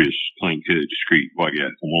 it's Chris, clean cut, discreet, white guy,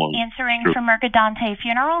 I'm alone. Answering for Mercadante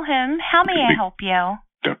Funeral Home. How may I help you?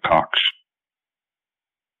 The Cox.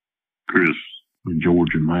 Chris in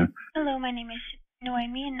Georgia, man. Hello, my name is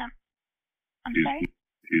Noemi, and I'm sorry?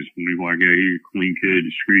 He's a new white guy here, clean cut,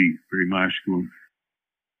 discreet, very masculine.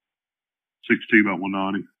 6'2", about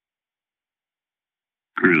 190.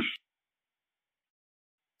 Chris.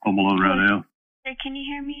 Home alone right now. Sir, can you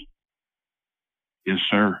hear me? Yes,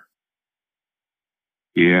 sir.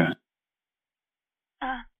 Yeah.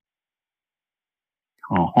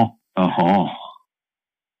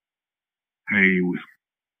 Hey,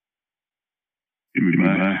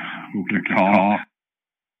 everybody, we got cut off.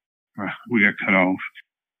 We got cut off.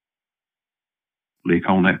 Lick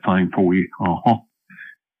on that thing for you.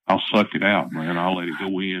 I'll suck it out, man. I'll let it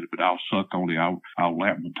go in, but I'll suck on it. I'll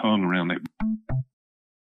lap my tongue around that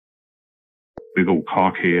big old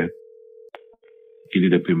cockhead. Get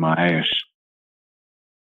it up in my ass.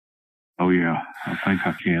 Oh yeah, I think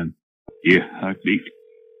I can. Yeah, I beat.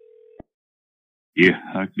 Yeah,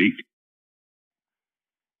 I beat.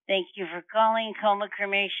 Thank you for calling Coma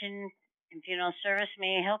Cremation and Funeral Service.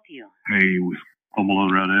 May I help you? Hey, home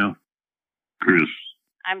alone right now. Chris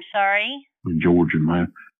I'm sorry? in Georgia,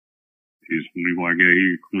 man. He's a new white guy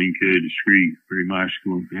here, clean cut, discreet, very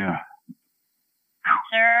masculine. Yeah.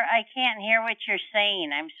 Sir, I can't hear what you're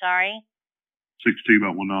saying. I'm sorry. 6'2",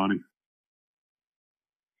 about 190.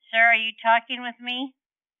 Sir, are you talking with me?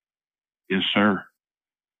 Yes, sir.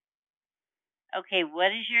 Okay,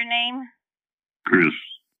 what is your name? Chris.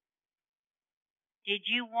 Did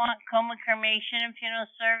you want Coma Cremation and Funeral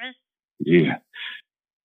Service? Yeah.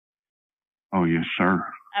 Oh, yes, sir.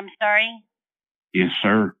 I'm sorry? Yes,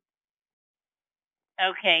 sir.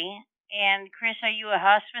 Okay. And Chris, are you a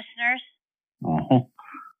hospice nurse? Uh-huh.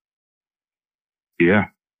 Yeah.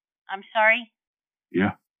 I'm sorry?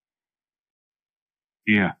 Yeah.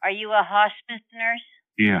 Yeah. Are you a hospice nurse?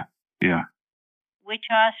 Yeah. Yeah. Which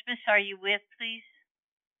hospice are you with, please?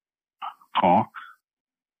 Cock.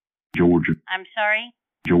 Georgia. I'm sorry?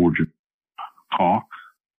 Georgia. Cock.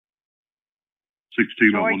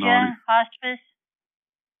 62-190. Georgia Hospice?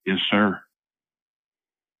 Yes, sir.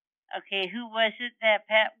 Okay, who was it that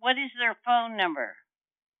what is their phone number?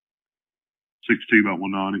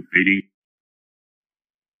 62-190.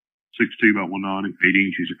 8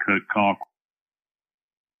 inches of cut cock.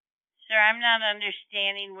 Sir, I'm not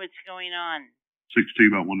understanding what's going on.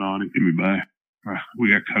 62-190. Give me back.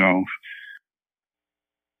 We got cut off.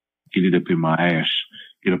 Get it up in my ass.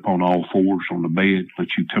 Get up on all fours on the bed. Let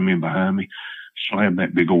you come in behind me. Slam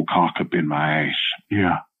that big old cock up in my ass.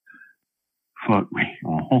 Yeah. Fuck me.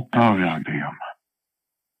 Oh, goddamn.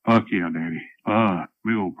 Fuck yeah, daddy.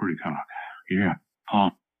 Big old pretty cock. Yeah.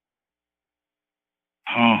 Huh.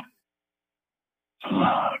 Huh.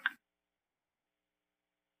 Fuck.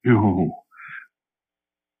 Yo.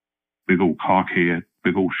 Big old cock head.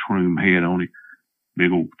 Big old shroom head on it.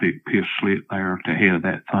 Big old thick piss slit there at the head of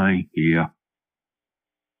that thing. Yeah.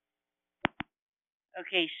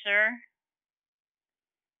 Okay, sir.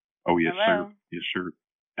 Oh, yes, Hello? sir. Yes, sir.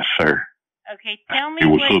 Yes, sir. Okay, tell me Hey,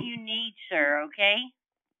 what's what up? you need, sir, okay?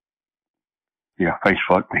 Yeah, face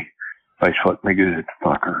fuck me. Face fuck me good,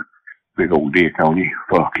 fucker. Big old dick on you.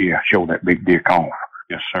 Fuck yeah, show that big dick off.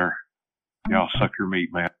 Yes, sir. Y'all suck your meat,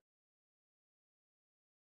 man.